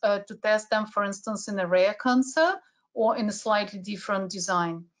drugs to test them, for instance, in a rare cancer or in a slightly different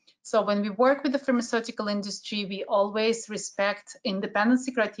design. So when we work with the pharmaceutical industry, we always respect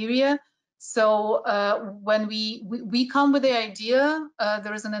independency criteria. So when we come with the idea,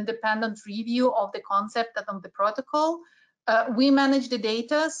 there is an independent review of the concept and of the protocol. We manage the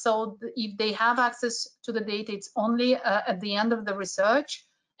data, so if they have access to the data, it's only at the end of the research,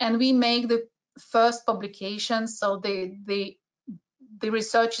 and we make the first publication, so the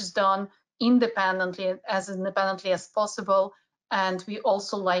research is done independently as possible, and we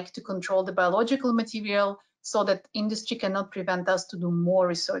also like to control the biological material so that industry cannot prevent us to do more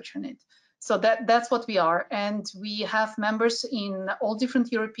research on it. So that's what we are, and we have members in all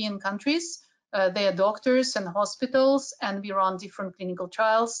different European countries. They are doctors and hospitals, and we run different clinical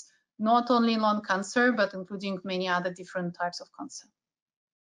trials, not only in lung cancer, but including many other different types of cancer.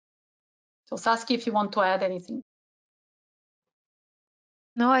 So Saskia, if you want to add anything.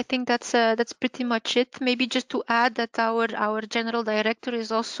 No, I think that's pretty much it. Maybe just to add that our general director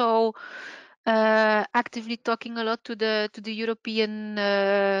is also actively talking a lot to the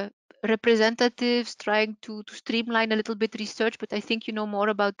European representatives, trying to streamline a little bit research. But I think you know more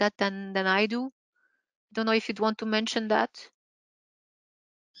about that than I do. I don't know if you'd want to mention that.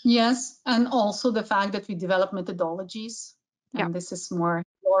 Yes, and also the fact that we develop methodologies, and this is more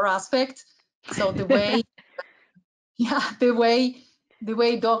your aspect. So the way, the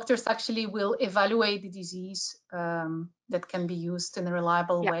way doctors actually will evaluate the disease that can be used in a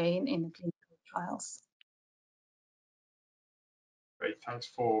reliable way in clinical trials. Great, thanks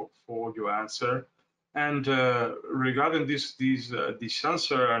for your answer. And regarding this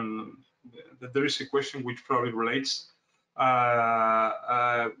answer, and there is a question which probably relates,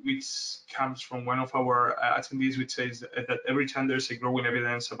 which comes from one of our attendees, which says that every time there's a growing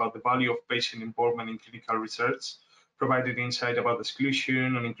evidence about the value of patient involvement in clinical research, provided insight about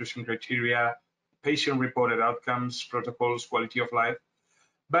exclusion and inclusion criteria, patient-reported outcomes, protocols, quality of life.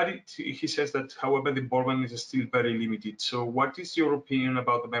 But he says that, however, the involvement is still very limited. So what is your opinion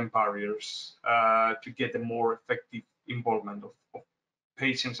about the main barriers to get a more effective involvement of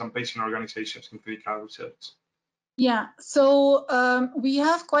patients and patient organizations in clinical research? Yeah, so we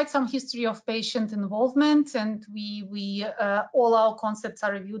have quite some history of patient involvement, and we all our concepts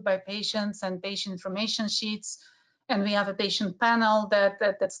are reviewed by patients and patient information sheets, and we have a patient panel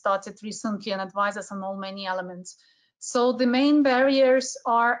that started recently and advises on all many elements. So the main barriers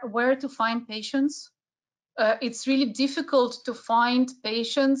are where to find patients. It's really difficult to find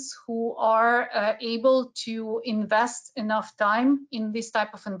patients who are able to invest enough time in this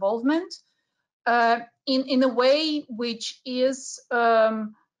type of involvement. In a way which is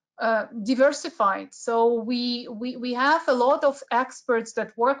diversified. So we have a lot of experts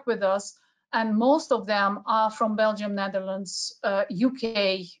that work with us, and most of them are from Belgium, Netherlands,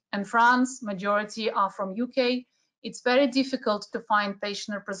 UK, and France. Majority are from UK. It's very difficult to find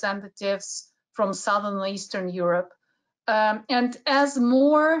patient representatives from Southern and Eastern Europe. And as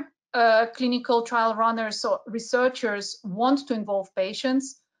more clinical trial runners or researchers want to involve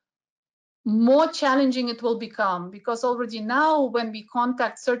patients, more challenging it will become, because already now when we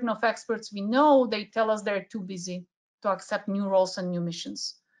contact certain of experts we know, they tell us they're too busy to accept new roles and new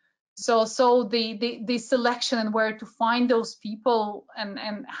missions. So the selection and where to find those people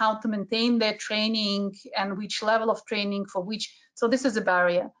and how to maintain their training and which level of training for which, so this is a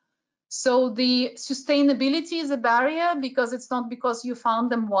barrier. So the sustainability is a barrier, because it's not because you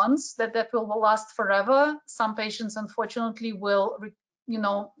found them once that will last forever. Some patients unfortunately will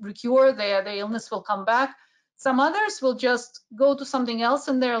recur, their illness will come back. Some others will just go to something else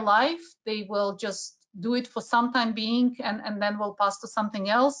in their life. They will just do it for some time being and then will pass to something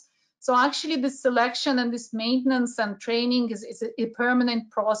else. So actually this selection and this maintenance and training is a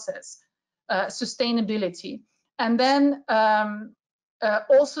permanent process, sustainability. And then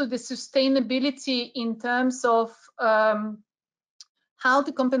also the sustainability in terms of how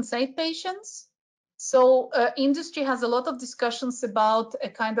to compensate patients. So industry has a lot of discussions about a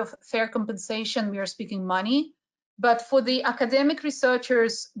kind of fair compensation. We are speaking money, but for the academic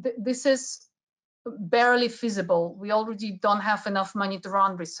researchers, this is barely feasible. We already don't have enough money to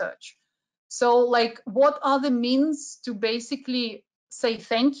run research. So like, what are the means to basically say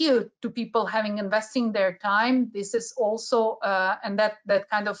thank you to people having investing their time? This is also, and that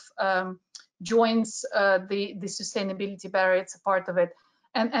kind of joins the sustainability barrier. It's a part of it.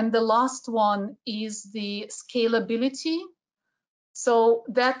 And the last one is the scalability. So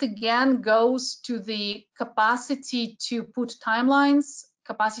that again goes to the capacity to put timelines,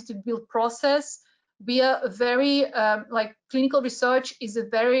 capacity to build process. We are very, like clinical research is a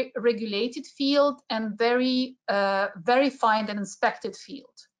very regulated field and very verified and inspected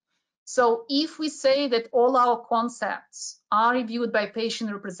field. So if we say that all our concepts are reviewed by patient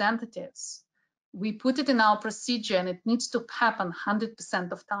representatives, we put it in our procedure and it needs to happen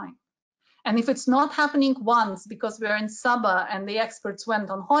 100% of time. And if it's not happening once because we're in Sabah and the experts went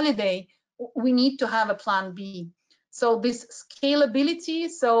on holiday, we need to have a plan B. So this scalability,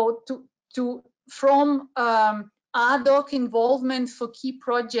 so from ad hoc involvement for key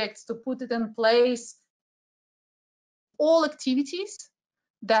projects to put it in place, all activities,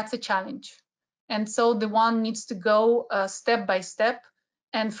 that's a challenge. And so the one needs to go step by step.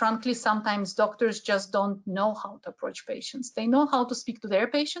 And frankly, sometimes doctors just don't know how to approach patients. They know how to speak to their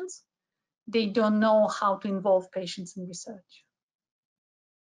patients. They don't know how to involve patients in research.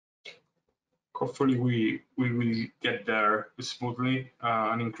 Hopefully we will get there smoothly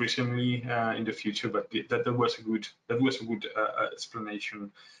and increasingly in the future. But that was a good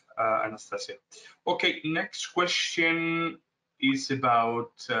explanation, Anastassia. Okay, next question is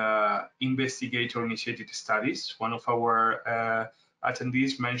about investigator-initiated studies. One of our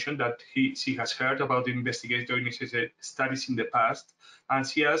attendees mentioned that she has heard about investigator-initiated studies in the past, and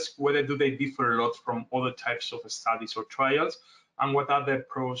she asked whether do they differ a lot from other types of studies or trials, and what are the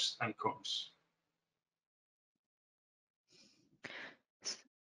pros and cons?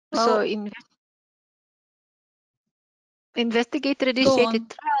 So investigator-initiated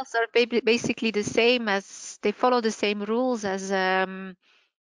trials are basically the same as, they follow the same rules as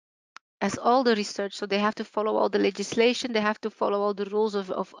all the research. So they have to follow all the legislation. They have to follow all the rules of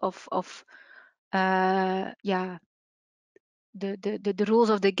the rules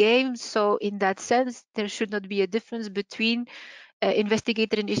of the game. So in that sense, there should not be a difference between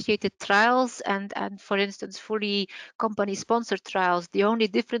investigator-initiated trials and for instance, fully company-sponsored trials. The only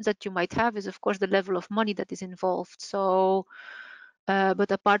difference that you might have is, of course, the level of money that is involved. So,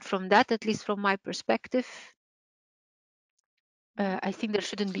 but apart from that, at least from my perspective, I think there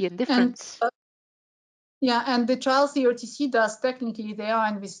shouldn't be a difference. Yeah, and the trials the EORTC does, technically, they are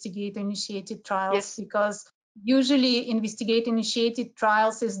investigator-initiated trials. Yes. Because usually investigator-initiated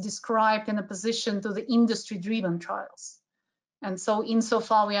trials is described in opposition to the industry-driven trials. And so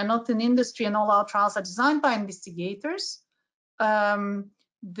insofar we are not in industry and all our trials are designed by investigators, they are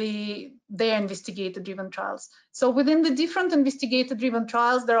investigator-driven trials. So within the different investigator-driven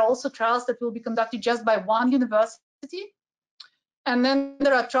trials, there are also trials that will be conducted just by one university. And then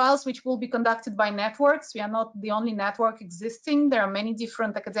there are trials which will be conducted by networks. We are not the only network existing. There are many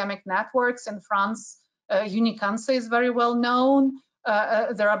different academic networks. In France, Unicancer is very well known.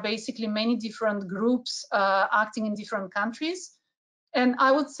 There are basically many different groups acting in different countries. And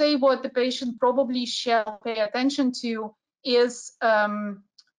I would say what the patient probably shall pay attention to is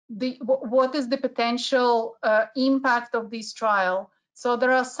what is the potential impact of this trial. So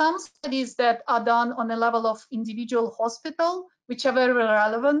there are some studies that are done on a level of individual hospital, which are very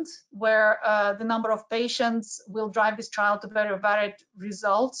relevant, where the number of patients will drive this trial to very varied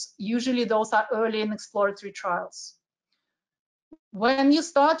results. Usually those are early and exploratory trials. When you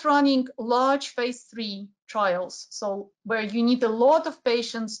start running large phase 3 trials, so where you need a lot of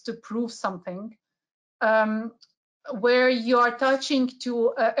patients to prove something, where you are touching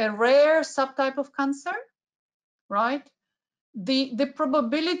to a rare subtype of cancer, right? The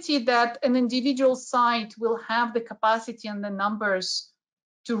probability that an individual site will have the capacity and the numbers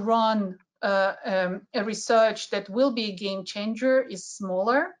to run a research that will be a game changer is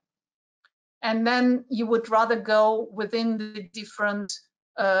smaller. And then you would rather go within the different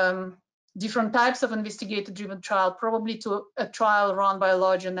types of investigator-driven trial, probably to a trial run by a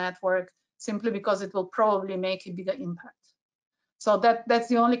larger network, simply because it will probably make a bigger impact. So that's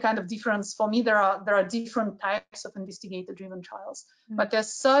the only kind of difference for me. There are different types of investigator-driven trials, but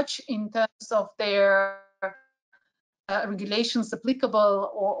as such, in terms of their regulations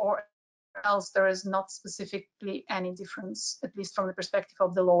applicable or else there is not specifically any difference, at least from the perspective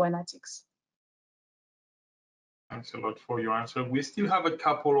of the law and ethics. Thanks a lot for your answer. We still have a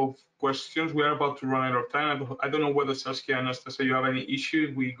couple of questions. We are about to run out of time. I don't know whether Saskia and Anastassia, you have any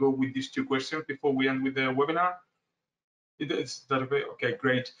issue. We go with these two questions before we end with the webinar. Is that okay? Okay,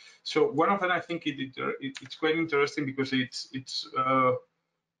 great. So one of them, I think it's quite interesting because it's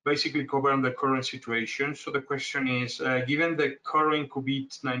basically covering the current situation. So the question is, given the current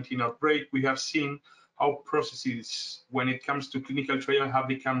COVID-19 outbreak, we have seen how processes when it comes to clinical trial have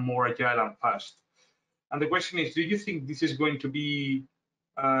become more agile and fast. And the question is, do you think this is going to be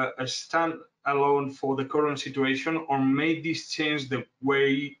a standalone for the current situation, or may this change the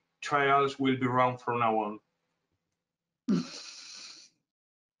way trials will be run from now on?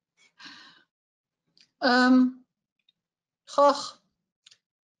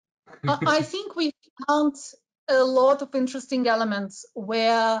 I think we found a lot of interesting elements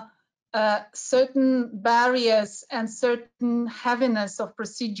where certain barriers and certain heaviness of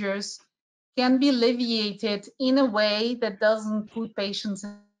procedures can be alleviated in a way that doesn't put patients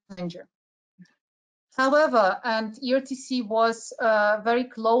in danger. However, and EORTC was very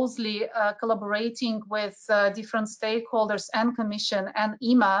closely collaborating with different stakeholders and Commission and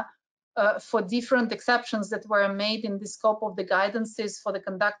EMA for different exceptions that were made in the scope of the guidances for the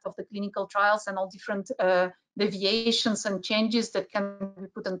conduct of the clinical trials and all different deviations and changes that can be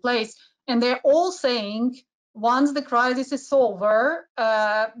put in place. And they're all saying, once the crisis is over,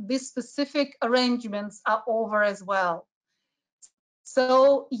 these specific arrangements are over as well.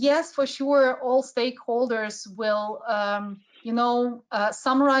 So yes, for sure, all stakeholders will,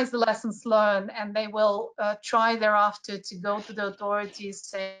 summarize the lessons learned, and they will try thereafter to go to the authorities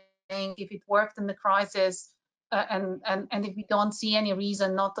saying if it worked in the crisis, and if we don't see any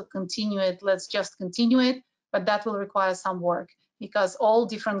reason not to continue it, let's just continue it. But that will require some work, because all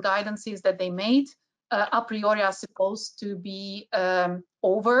different guidances that they made a priori are supposed to be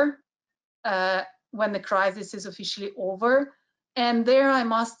over when the crisis is officially over. And there I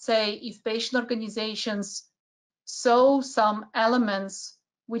must say, if patient organizations saw some elements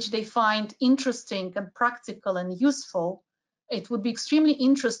which they find interesting and practical and useful, it would be extremely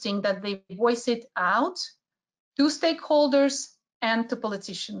interesting that they voice it out to stakeholders and to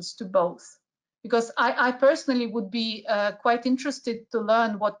politicians, to both. Because I personally would be quite interested to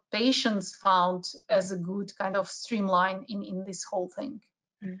learn what patients found as a good kind of streamline in this whole thing.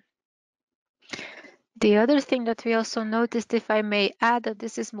 The other thing that we also noticed, if I may add, that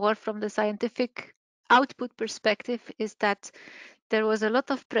this is more from the scientific output perspective, is that there was a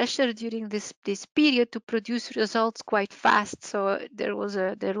lot of pressure during this period to produce results quite fast. So there was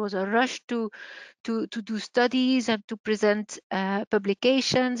a rush to do studies and to present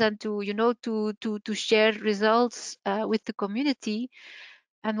publications and to share results with the community.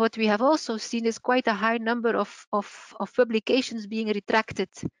 And what we have also seen is quite a high number of publications being retracted.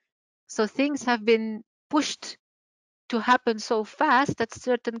 So things have been pushed to happen so fast that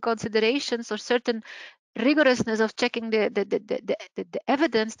certain considerations or certain rigorousness of checking the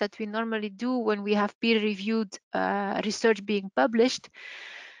evidence that we normally do when we have peer-reviewed research being published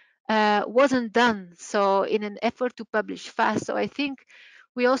wasn't done. So in an effort to publish fast. So I think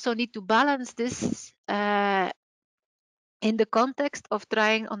we also need to balance this in the context of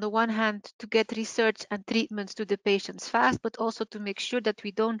trying, on the one hand, to get research and treatments to the patients fast, but also to make sure that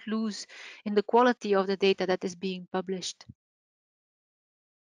we don't lose in the quality of the data that is being published.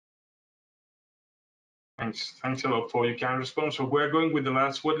 Thanks a lot for your kind response. So we're going with the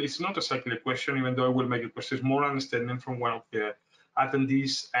last one. It's not exactly a question, even though I will make a question. It's more understanding from one of the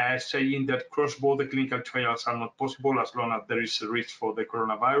attendees saying that cross-border clinical trials are not possible as long as there is a risk for the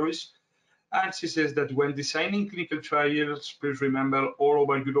coronavirus. And she says that when designing clinical trials, please remember all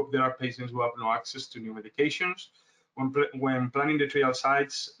over Europe there are patients who have no access to new medications. When planning the trial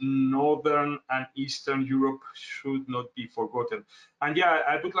sites, Northern and Eastern Europe should not be forgotten. And yeah,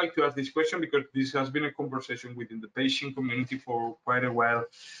 I would like to ask this question because this has been a conversation within the patient community for quite a while.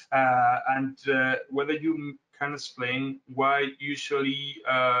 Whether you can explain why usually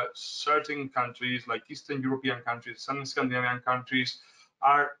certain countries like Eastern European countries, some Scandinavian countries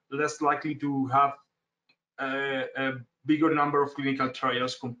are less likely to have a bigger number of clinical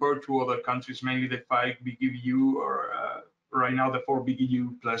trials compared to other countries, mainly the 5 big EU or right now the 4 big EU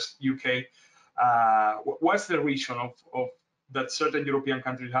plus UK. What's the reason of that certain European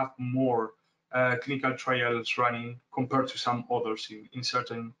countries have more clinical trials running compared to some others in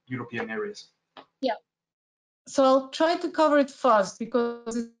certain European areas? Yeah, so I'll try to cover it fast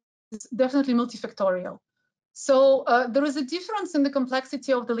because it's definitely multifactorial. So there is a difference in the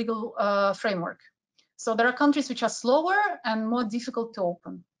complexity of the legal framework. So there are countries which are slower and more difficult to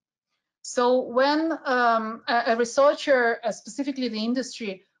open. So when a researcher, specifically the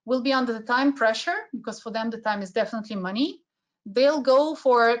industry, will be under the time pressure, because for them the time is definitely money, they'll go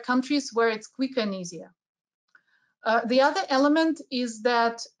for countries where it's quicker and easier. The other element is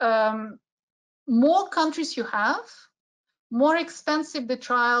that more countries you have, more expensive the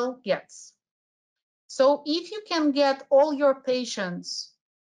trial gets. So if you can get all your patients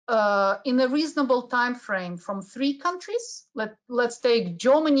in a reasonable time frame from 3 countries, let's take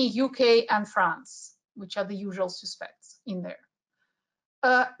Germany, UK, and France, which are the usual suspects in there.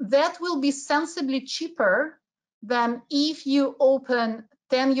 That will be sensibly cheaper than if you open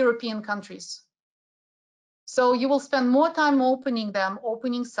 10 European countries. So you will spend more time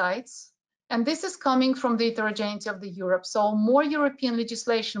opening sites, and this is coming from the heterogeneity of the Europe. So more European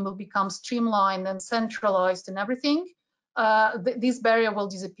legislation will become streamlined and centralized and everything. This barrier will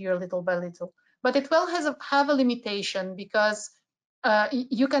disappear little by little. But it will have a limitation, because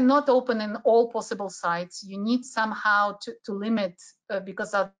you cannot open in all possible sites. You need somehow to limit,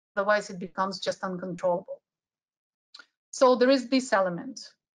 because otherwise it becomes just uncontrollable. So there is this element,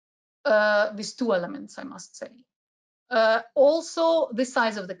 these 2 elements, I must say. Also the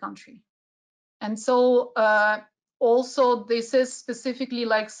size of the country. And so also this is specifically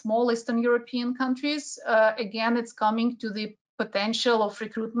like small Eastern European countries. Again, it's coming to the potential of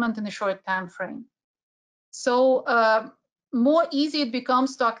recruitment in a short time frame. So more easy it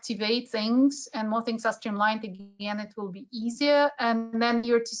becomes to activate things, and more things are streamlined, again, it will be easier. And then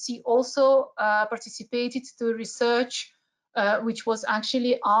EORTC also participated to research which was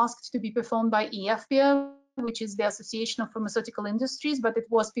actually asked to be performed by EFPIA, which is the Association of Pharmaceutical Industries, but it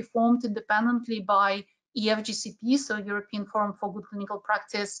was performed independently by EFGCP, so European Forum for Good Clinical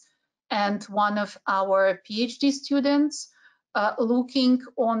Practice, and one of our PhD students, looking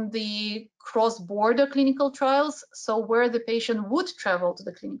on the cross-border clinical trials, so where the patient would travel to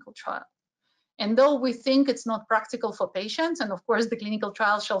the clinical trial. And though we think it's not practical for patients, and of course the clinical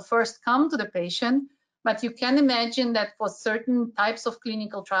trial shall first come to the patient, but you can imagine that for certain types of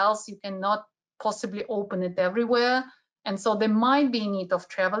clinical trials, you cannot possibly open it everywhere. And so there might be a need of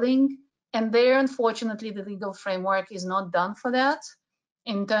traveling. And there, unfortunately, the legal framework is not done for that.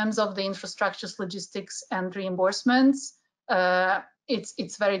 In terms of the infrastructures, logistics, and reimbursements,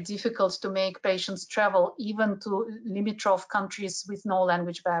 it's very difficult to make patients travel even to limitrof countries with no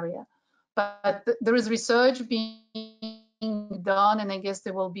language barrier. But there is research being done, and I guess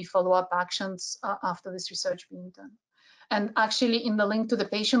there will be follow-up actions after this research being done. And actually, in the link to the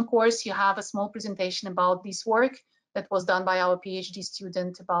patient course, you have a small presentation about this work that was done by our PhD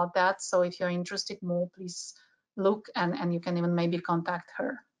student about that. So if you're interested more, please look, and you can even maybe contact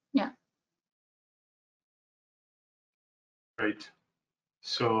her. Yeah. Great.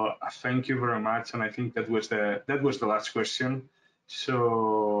 So thank you very much, and I think that was the last question.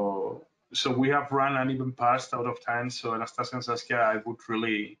 So we have run and even passed out of time. So Anastassia and Saskia, I would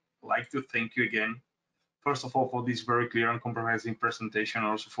really like to thank you again. First of all, for this very clear and comprehensive presentation,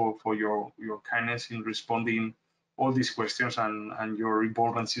 also for your kindness in responding all these questions and your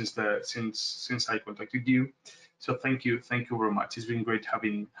involvement since I contacted you. So thank you very much. It's been great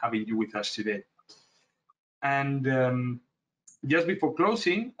having you with us today. And just before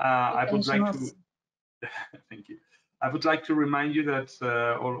closing, I would like to thank you. I would like to remind you that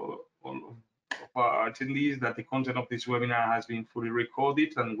all of our attendees that the content of this webinar has been fully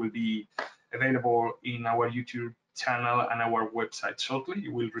recorded and will be available in our YouTube channel and our website shortly.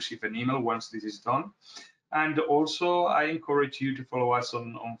 You will receive an email once this is done. And also, I encourage you to follow us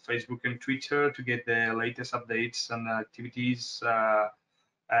on Facebook and Twitter to get the latest updates and activities that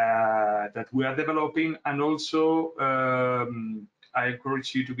we are developing. And also, I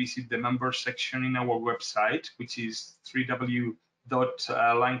encourage you to visit the members section in our website, which is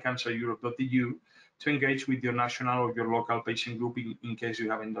www.luncancereurope.eu, to engage with your national or your local patient group in case you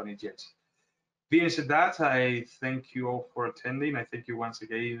haven't done it yet. Being said that, I thank you all for attending. I thank you once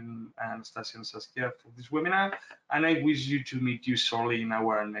again, Anastassia and Saskia, for this webinar, and I wish you to meet you shortly in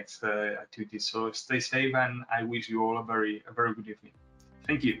our next activity. So stay safe, and I wish you all a very good evening.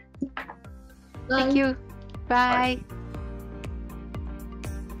 Thank you. Thank you. Bye. Bye.